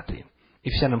 9.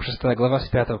 Ефесянам 6 глава, с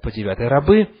 5 по 9.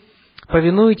 «Рабы,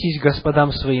 повинуйтесь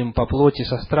господам своим по плоти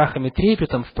со страхом и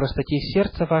трепетом в простоте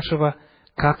сердца вашего,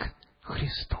 как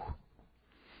Христу.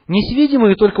 Не с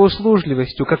видимой только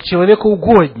услужливостью, как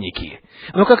человекоугодники,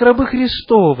 но как рабы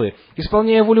Христовы,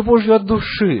 исполняя волю Божью от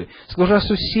души, служа с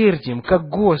усердием, как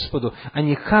Господу, а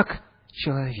не как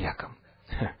человеком».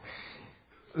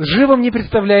 Живо мне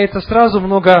представляется сразу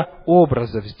много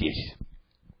образов здесь.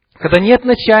 Когда нет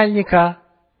начальника,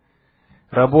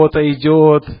 работа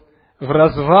идет в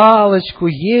развалочку,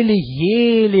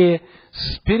 еле-еле,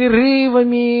 с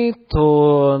перерывами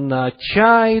то на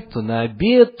чай, то на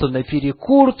обед, то на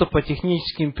перекур, то по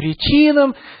техническим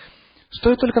причинам.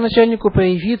 Стоит только начальнику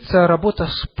появиться, работа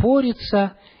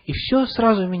спорится, и все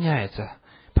сразу меняется.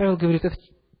 Павел говорит, это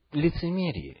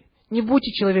лицемерие. Не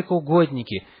будьте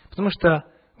человекоугодники, потому что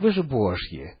вы же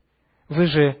Божьи, вы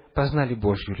же познали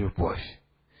Божью любовь.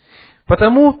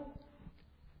 Потому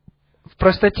в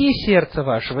простоте сердца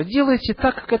вашего делайте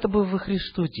так, как это бы вы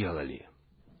Христу делали.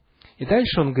 И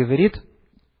дальше он говорит,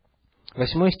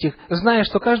 8 стих, «Зная,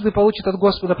 что каждый получит от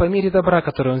Господа по мере добра,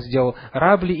 которое он сделал,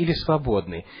 раб ли или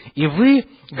свободный. И вы,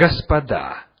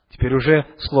 господа», теперь уже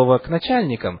слово к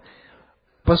начальникам,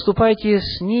 «поступайте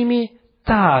с ними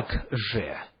так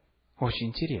же». Очень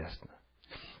интересно.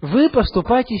 Вы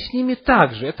поступайте с ними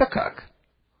так же. Это как?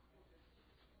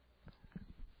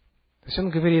 То есть он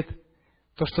говорит,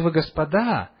 то, что вы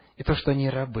господа, и то, что они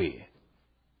рабы,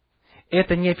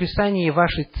 это не описание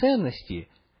вашей ценности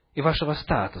и вашего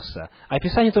статуса, а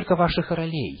описание только ваших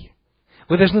ролей.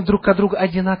 Вы должны друг к другу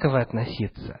одинаково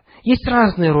относиться. Есть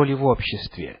разные роли в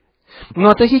обществе.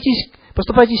 Но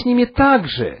поступайте с ними так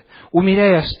же,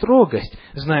 умеряя строгость,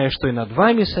 зная, что и над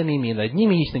вами самими, и над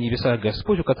ними есть на небесах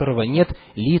Господь, у которого нет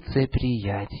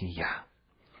лицеприятия.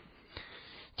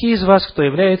 Те из вас, кто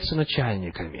являются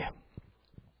начальниками,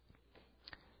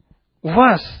 у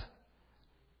вас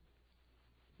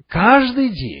каждый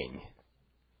день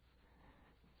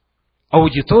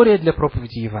аудитория для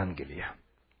проповеди Евангелия.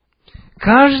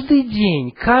 Каждый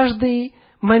день, каждый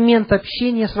момент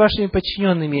общения с вашими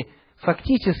подчиненными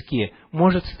фактически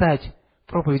может стать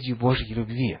проповедью Божьей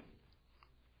любви.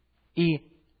 И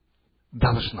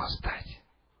должно стать.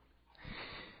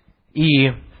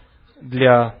 И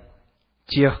для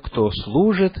тех, кто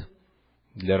служит,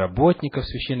 для работников,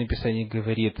 Священное Писание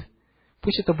говорит,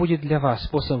 пусть это будет для вас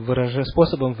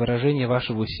способом выражения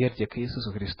вашего усердия к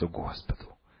Иисусу Христу Господу.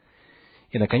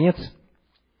 И, наконец,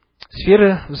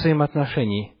 сфера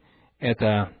взаимоотношений –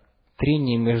 это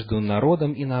трение между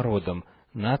народом и народом,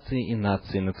 нацией и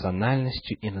нацией,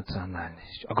 национальностью и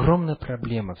национальностью. Огромная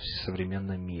проблема в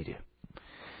современном мире.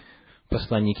 В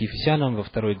послании к Ефесянам во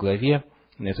 2 главе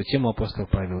на эту тему апостол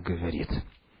Павел говорит.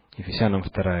 Ефесянам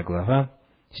 2 глава,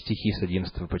 стихи с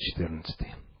 11 по 14.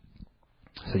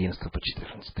 С 11 по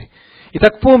 14.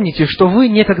 «Итак, помните, что вы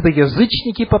некогда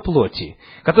язычники по плоти,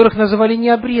 которых называли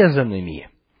необрезанными,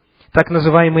 так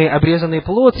называемые обрезанные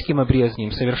плотским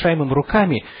обрезанием, совершаемым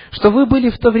руками, что вы были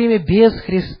в то время без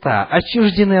Христа,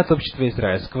 отчуждены от общества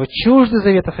израильского, чужды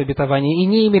заветов обетования и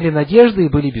не имели надежды и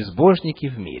были безбожники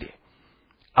в мире.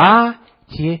 А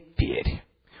теперь,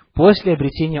 после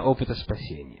обретения опыта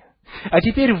спасения, а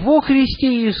теперь во Христе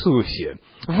Иисусе,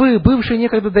 вы, бывшие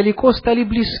некогда далеко, стали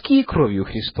близки кровью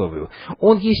Христовую.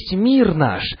 Он есть мир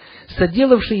наш,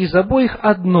 соделавший из обоих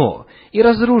одно и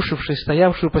разрушивший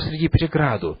стоявшую посреди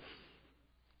преграду».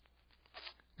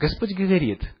 Господь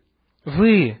говорит,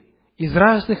 вы из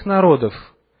разных народов,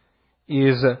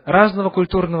 из разного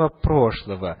культурного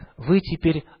прошлого, вы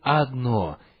теперь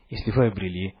одно, если вы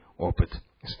обрели опыт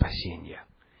спасения.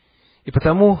 И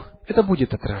потому это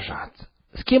будет отражаться.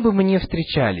 С кем бы мы ни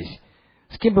встречались,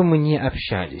 с кем бы мы ни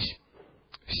общались,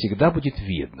 всегда будет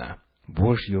видно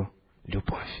Божью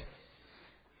любовь.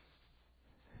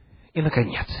 И,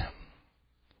 наконец,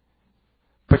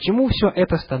 почему все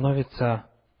это становится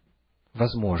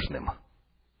возможным?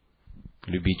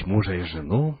 Любить мужа и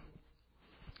жену,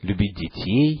 любить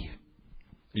детей,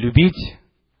 любить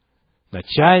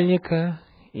начальника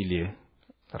или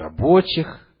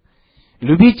рабочих,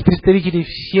 любить представителей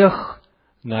всех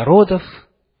народов,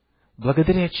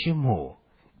 благодаря чему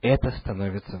это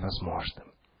становится возможным.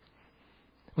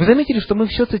 Вы заметили, что мы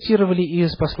все цитировали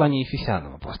из послания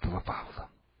Ефесянам апостола Павла.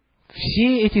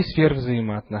 Все эти сферы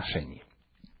взаимоотношений.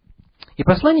 И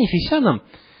послание Ефесянам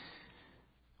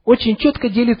очень четко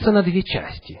делится на две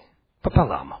части,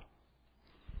 пополам.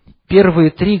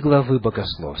 Первые 3 главы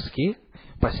богословские,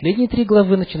 последние 3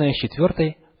 главы, начиная с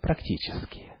 4,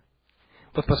 практические.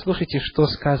 Вот послушайте, что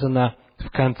сказано в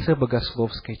конце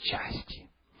богословской части.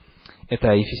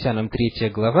 Это Ефесянам 3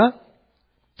 глава.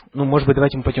 Может быть,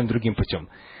 давайте мы пойдем другим путем.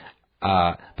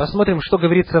 Посмотрим, что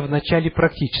говорится в начале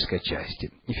практической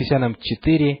части. Ефесянам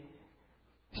 4,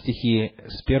 стихи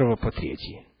с 1 по 3.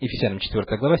 Ефесянам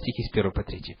 4 глава, стихи с 1 по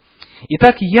 3.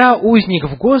 «Итак, я, узник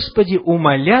в Господе,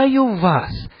 умоляю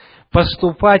вас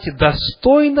поступать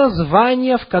достойно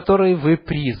звания, в которое вы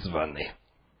призваны,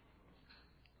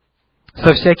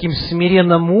 со всяким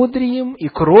смиренномудрием и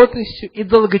кротостью и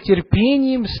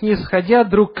долготерпением, снисходя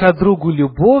друг к другу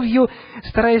любовью,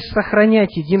 стараясь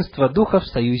сохранять единство Духа в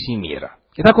союзе мира».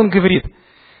 Итак, он говорит,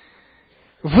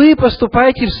 вы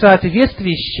поступаете в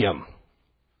соответствии с чем?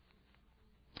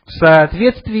 В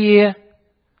соответствии...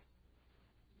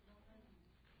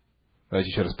 Давайте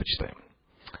еще раз почитаем.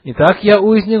 «Итак, я,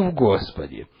 узник в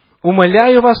Господе,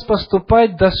 умоляю вас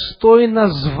поступать достойно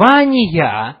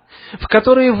звания, в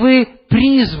которое вы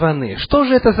призваны». Что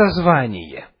же это за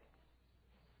звание?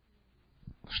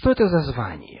 Что это за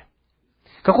звание?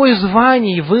 Какое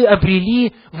звание вы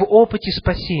обрели в опыте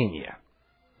спасения?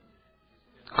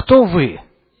 Кто вы?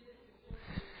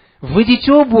 Вы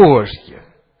дитё Божье.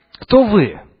 Кто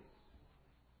вы?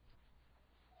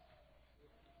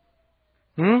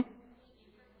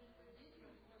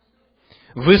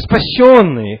 Вы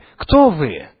спасенные. Кто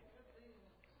вы?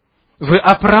 Вы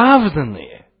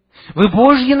оправданные. Вы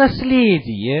Божье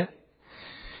наследие.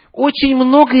 Очень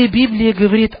многое Библия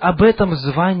говорит об этом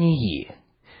звании.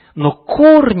 Но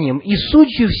корнем и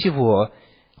сутью всего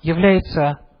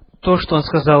является то, что он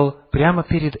сказал прямо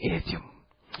перед этим.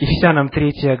 Ефесянам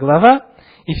 3 глава,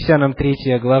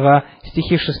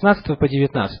 стихи 16 по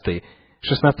 19.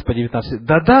 16 по 19.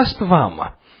 «Да даст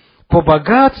вам по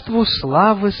богатству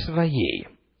славы Своей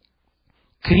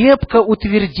крепко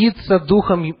утвердиться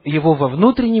Духом Его во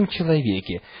внутреннем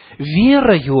человеке,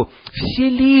 верою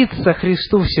вселиться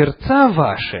Христу в сердца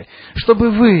ваши, чтобы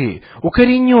вы,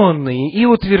 укорененные и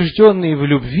утвержденные в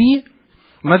любви,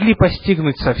 могли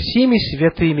постигнуть со всеми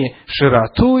святыми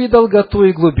широту и долготу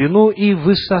и глубину и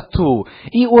высоту,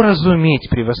 и уразуметь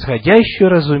превосходящую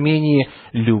разумение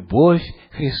любовь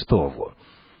Христову,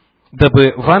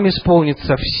 дабы вам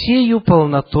исполниться всею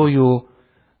полнотою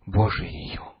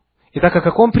Божией». Итак, о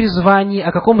каком призвании,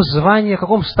 о каком звании, о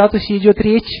каком статусе идет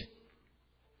речь?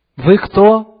 Вы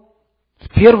кто? В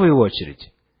первую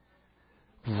очередь,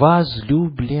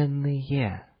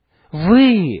 возлюбленные.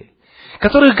 Вы,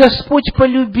 которых Господь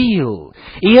полюбил,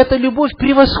 и эта любовь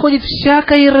превосходит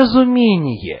всякое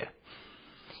разумение.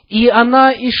 И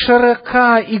она и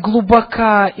широка, и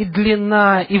глубока, и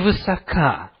длинна, и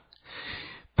высока.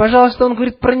 Пожалуйста, он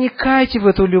говорит, проникайте в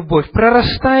эту любовь,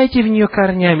 прорастайте в нее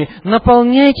корнями,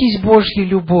 наполняйтесь Божьей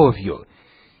любовью.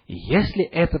 И если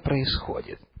это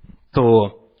происходит,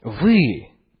 то вы,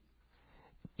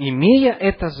 имея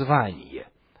это звание,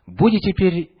 будете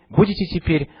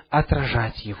теперь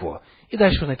отражать его. И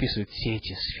дальше он описывает все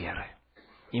эти сферы.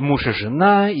 И муж, и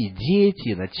жена, и дети,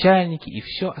 и начальники, и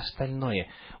все остальное.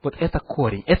 Вот это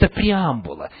корень, это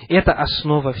преамбула, это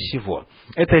основа всего.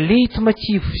 Это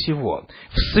лейтмотив всего.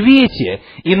 В свете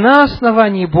и на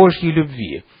основании Божьей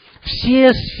любви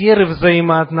все сферы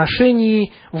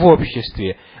взаимоотношений в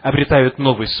обществе обретают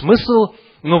новый смысл,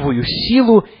 новую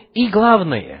силу и,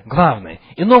 главное,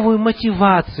 и новую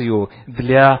мотивацию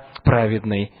для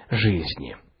праведной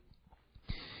жизни.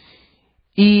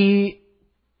 И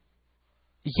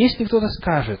если кто-то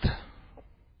скажет,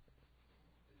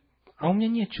 а у меня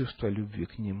нет чувства любви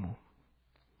к Нему.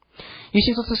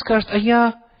 Если кто-то скажет, а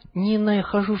я не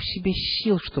нахожу в себе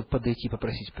сил, чтобы подойти и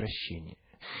попросить прощения.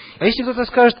 А если кто-то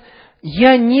скажет,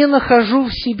 я не нахожу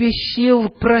в себе сил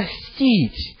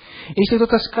простить. Если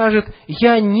кто-то скажет,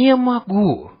 я не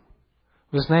могу.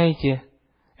 Вы знаете,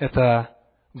 это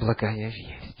благая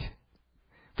весть.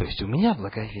 То есть у меня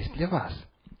благая весть для вас.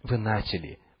 Вы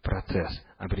начали процесс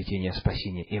обретения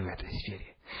спасения и в этой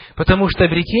сфере. Потому что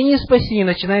обретение спасения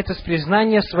начинается с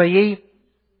признания своей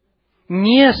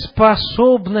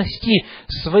неспособности,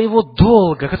 своего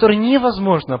долга, который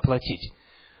невозможно оплатить.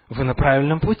 Вы на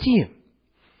правильном пути.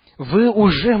 Вы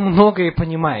уже многое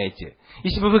понимаете.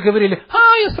 Если бы вы говорили: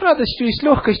 я с радостью и с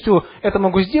легкостью это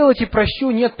могу сделать и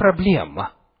прощу, нет проблем.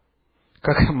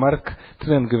 Как Марк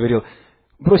Твен говорил: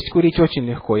 бросить курить очень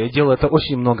легко, я делал это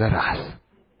очень много раз.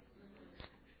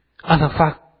 А на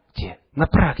факте, на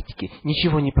практике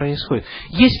ничего не происходит.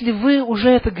 Если вы уже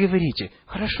это говорите,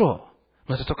 хорошо,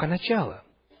 но это только начало.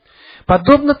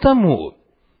 Подобно тому,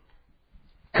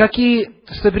 как и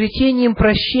с обретением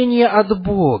прощения от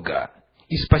Бога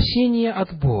и спасения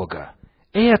от Бога,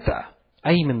 это,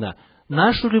 а именно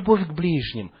нашу любовь к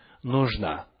ближним,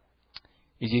 нужно,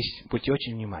 и здесь будьте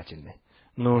очень внимательны,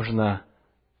 нужно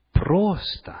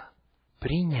просто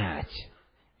принять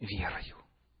верою.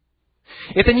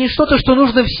 Это не что-то, что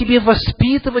нужно в себе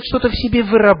воспитывать, что-то в себе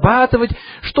вырабатывать,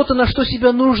 что-то, на что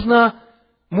себя нужно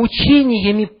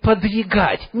мучениями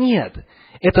подвигать. Нет,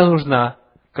 это нужно,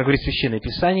 как говорит Священное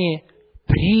Писание,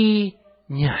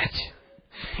 принять.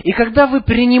 И когда вы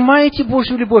принимаете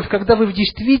Божью любовь, когда вы в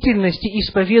действительности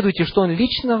исповедуете, что Он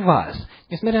лично вас,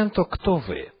 несмотря на то, кто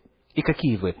вы и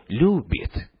какие вы,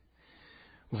 любит,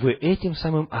 вы этим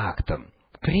самым актом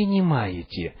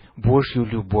принимаете Божью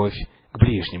любовь к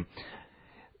ближним.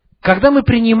 Когда мы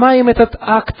принимаем этот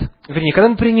акт, когда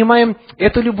мы принимаем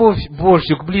эту любовь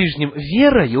Божью к ближним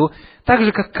верою, так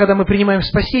же, как когда мы принимаем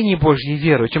спасение Божьей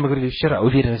верой, о чем мы говорили вчера,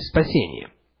 уверенность в спасении,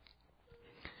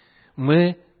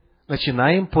 мы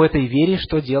начинаем по этой вере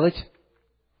что делать?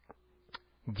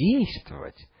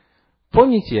 Действовать.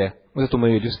 Помните вот эту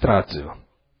мою иллюстрацию?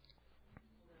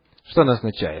 Что она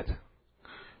означает?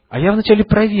 А я вначале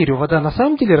проверю, вода на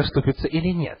самом деле расступится или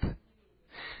нет.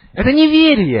 Это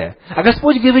неверие. А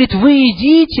Господь говорит: вы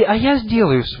идите, а я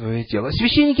сделаю свое дело.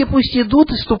 Священники пусть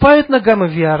идут и ступают ногами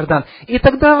в Иордан. И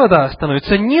тогда вода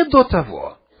остановится. Не до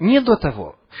того. Не до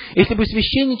того. Если бы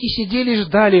священники сидели и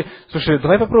ждали: слушай,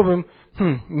 давай попробуем.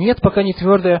 Нет, пока не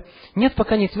твердое. Нет,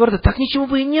 пока не твердое. Так ничего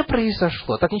бы и не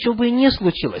произошло. Так ничего бы и не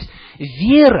случилось.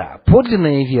 Вера,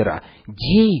 подлинная вера,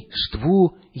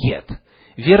 действует.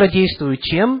 Вера действует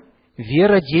чем?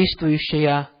 Вера,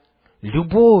 действующая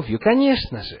любовью,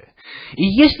 конечно же. И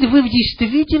если вы в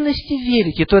действительности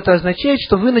верите, то это означает,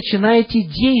 что вы начинаете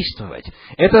действовать.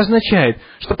 Это означает,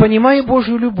 что, понимая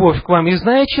Божью любовь к вам и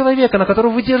зная человека, на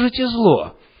которого вы держите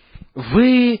зло,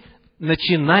 вы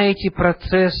начинаете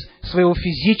процесс своего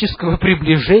физического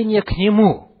приближения к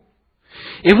Нему.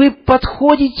 И вы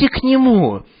подходите к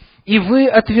Нему, и вы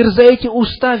отверзаете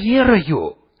уста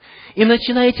верою, и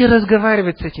начинаете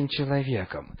разговаривать с этим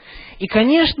человеком. И,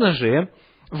 конечно же,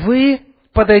 вы,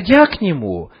 подойдя к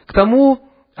нему, к тому,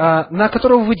 на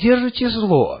которого вы держите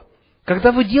зло,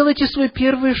 когда вы делаете свой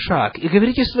первый шаг и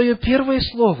говорите свое первое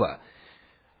слово,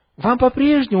 вам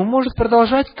по-прежнему может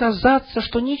продолжать казаться,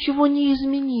 что ничего не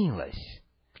изменилось,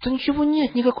 что ничего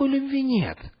нет, никакой любви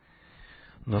нет.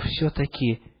 Но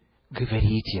все-таки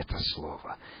говорите это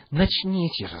слово,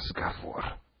 начните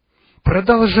разговор.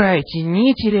 Продолжайте,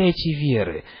 не теряйте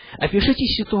веры, опишите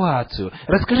ситуацию,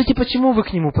 расскажите, почему вы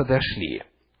к нему подошли.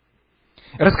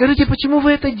 Расскажите, почему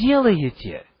вы это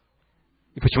делаете.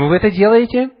 И почему вы это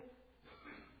делаете?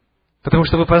 Потому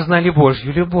что вы познали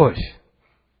Божью любовь.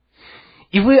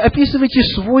 И вы описываете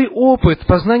свой опыт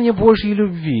познания Божьей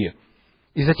любви.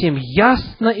 И затем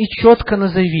ясно и четко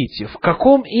назовите, в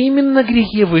каком именно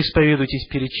грехе вы исповедуетесь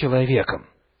перед человеком.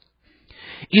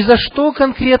 И за что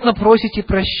конкретно просите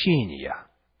прощения.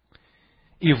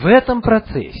 И в этом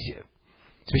процессе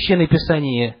Священное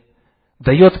Писание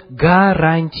дает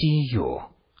гарантию.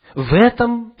 В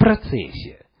этом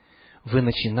процессе вы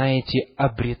начинаете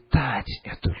обретать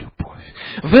эту любовь.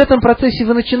 В этом процессе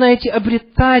вы начинаете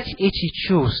обретать эти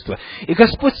чувства. И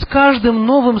Господь с каждым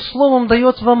новым словом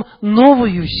дает вам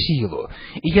новую силу.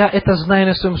 И я это знаю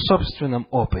на своем собственном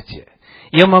опыте.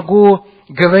 Я могу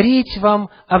говорить вам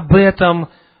об этом,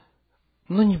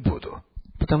 но не буду,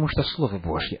 потому что Слово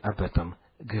Божье об этом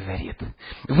говорит.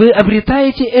 Вы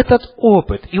обретаете этот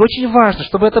опыт, и очень важно,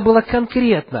 чтобы это было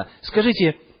конкретно.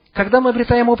 Скажите, когда мы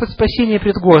обретаем опыт спасения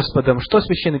пред Господом, что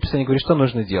Священное Писание говорит, что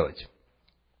нужно делать?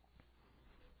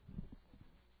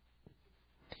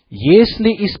 Если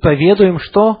исповедуем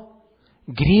что?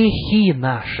 Грехи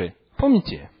наши.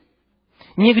 Помните?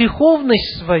 Не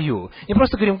греховность свою, не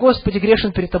просто говорим: Господи,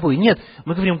 грешен перед Тобой. Нет,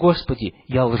 мы говорим: Господи,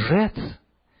 я лжец.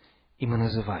 И мы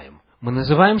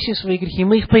называем все свои грехи,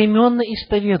 мы их поименно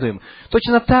исповедуем.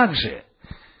 Точно так же,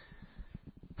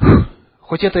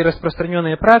 хоть это и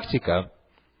распространенная практика,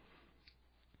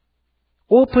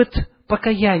 опыт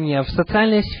покаяния в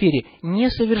социальной сфере не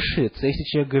совершится, если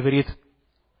человек говорит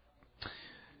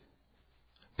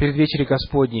перед вечерем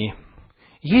Господней: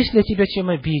 если я тебя чем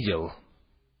обидел,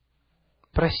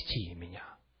 прости меня.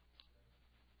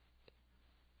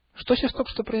 Что сейчас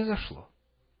только что произошло?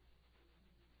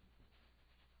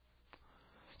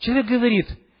 Человек говорит: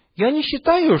 я не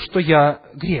считаю, что я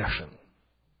грешен.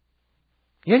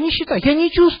 Я не считаю, я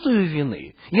не чувствую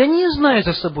вины, я не знаю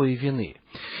за собой вины.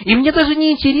 И мне даже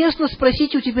не интересно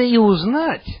спросить у тебя и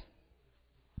узнать.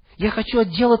 Я хочу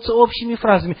отделаться общими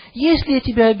фразами. Если я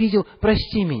тебя обидел,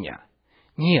 прости меня.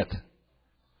 Нет,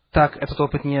 так этот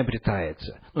опыт не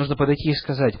обретается. Нужно подойти и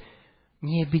сказать: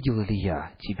 не обидел ли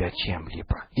я тебя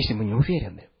чем-либо, если мы не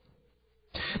уверены.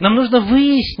 Нам нужно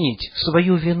выяснить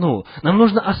свою вину, нам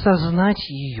нужно осознать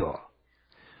ее.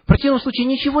 В противном случае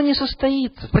ничего не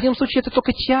состоится. В противном случае это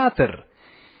только театр.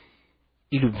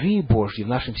 И любви Божьей в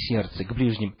нашем сердце к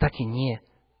ближним так и не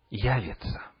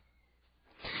явится.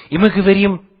 И мы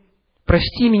говорим: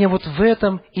 прости меня вот в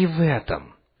этом и в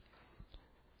этом.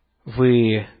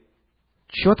 Вы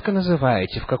четко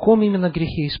называете, в каком именно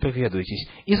грехе исповедуетесь,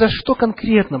 и за что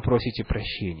конкретно просите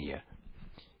прощения.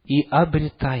 И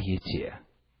обретаете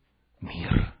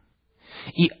мир.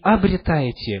 И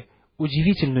обретаете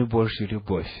удивительную Божью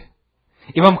любовь.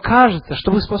 И вам кажется,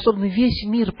 что вы способны весь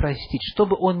мир простить, что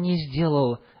бы он ни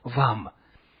сделал вам,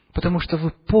 потому что вы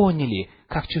поняли,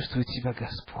 как чувствует себя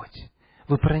Господь.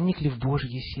 Вы проникли в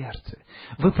Божье сердце.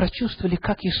 Вы прочувствовали,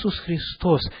 как Иисус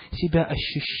Христос себя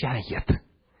ощущает,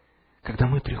 когда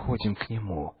мы приходим к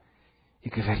Нему и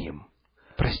говорим: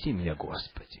 прости меня,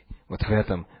 Господи, вот в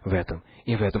этом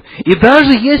и в этом. И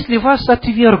даже если вас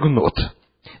отвергнут,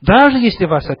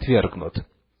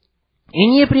 и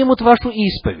не примут вашу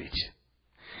исповедь,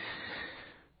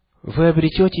 вы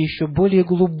обретете еще более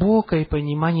глубокое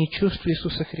понимание чувств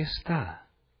Иисуса Христа,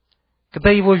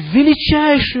 когда Его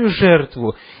величайшую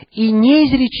жертву и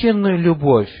неизреченную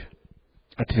любовь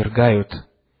отвергают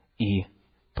и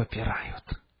попирают.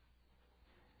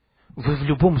 Вы в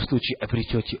любом случае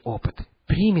обретете опыт,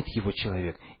 примет его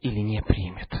человек или не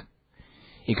примет.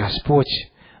 И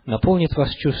Господь наполнит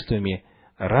вас чувствами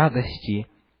радости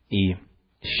и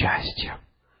счастья.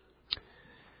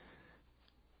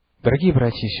 Дорогие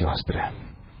братья и сестры,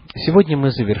 сегодня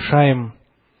мы завершаем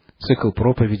цикл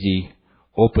проповедей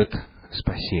 «Опыт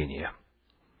спасения».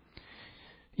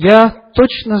 Я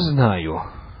точно знаю,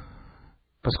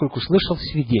 поскольку слышал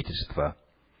свидетельства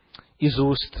из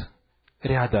уст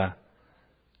ряда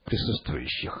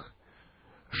присутствующих,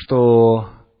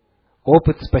 что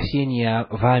опыт спасения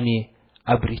вами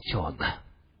обретен.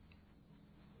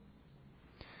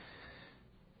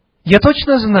 Я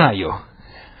точно знаю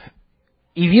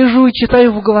и вижу и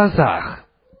читаю в глазах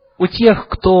у тех,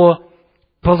 кто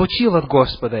получил от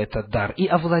Господа этот дар и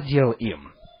овладел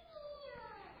им,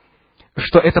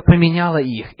 что это поменяло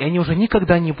их, и они уже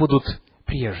никогда не будут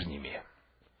прежними.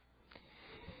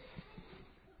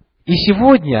 И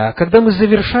сегодня, когда мы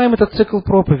завершаем этот цикл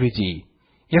проповедей,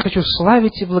 я хочу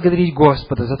славить и благодарить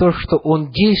Господа за то, что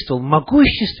Он действовал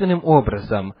могущественным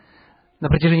образом на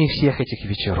протяжении всех этих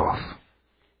вечеров.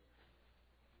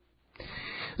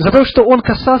 За то, что Он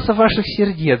касался ваших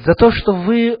сердец, за то, что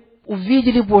вы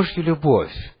увидели Божью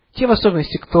любовь. Те, в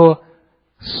особенности, кто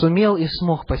сумел и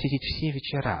смог посетить все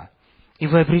вечера. И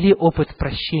вы обрели опыт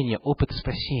прощения, опыт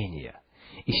спасения.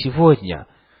 И сегодня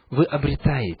вы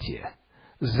обретаете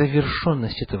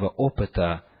завершенность этого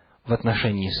опыта в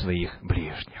отношении своих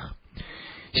ближних.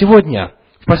 Сегодня,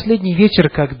 в последний вечер,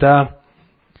 когда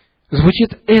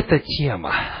звучит эта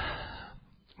тема,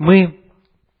 мы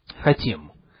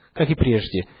хотим, как и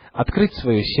прежде, открыть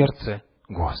свое сердце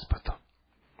Господу.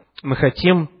 Мы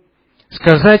хотим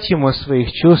сказать Ему о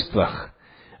своих чувствах.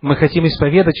 Мы хотим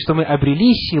исповедать, что мы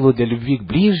обрели силу для любви к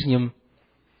ближним,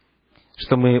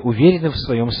 что мы уверены в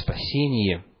своем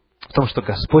спасении, в том, что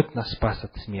Господь нас спас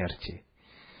от смерти.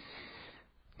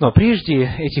 Но прежде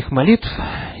этих молитв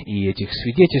и этих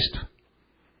свидетельств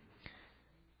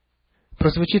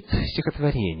прозвучит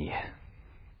стихотворение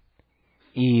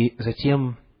и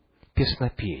затем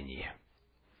песнопение,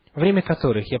 во время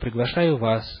которых я приглашаю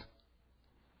вас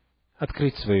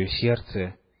открыть свое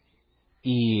сердце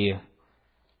и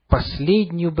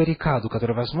последнюю баррикаду,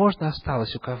 которая, возможно,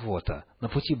 осталась у кого-то на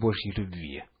пути Божьей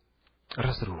любви,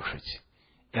 разрушить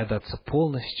и отдаться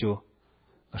полностью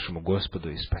нашему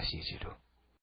Господу и Спасителю.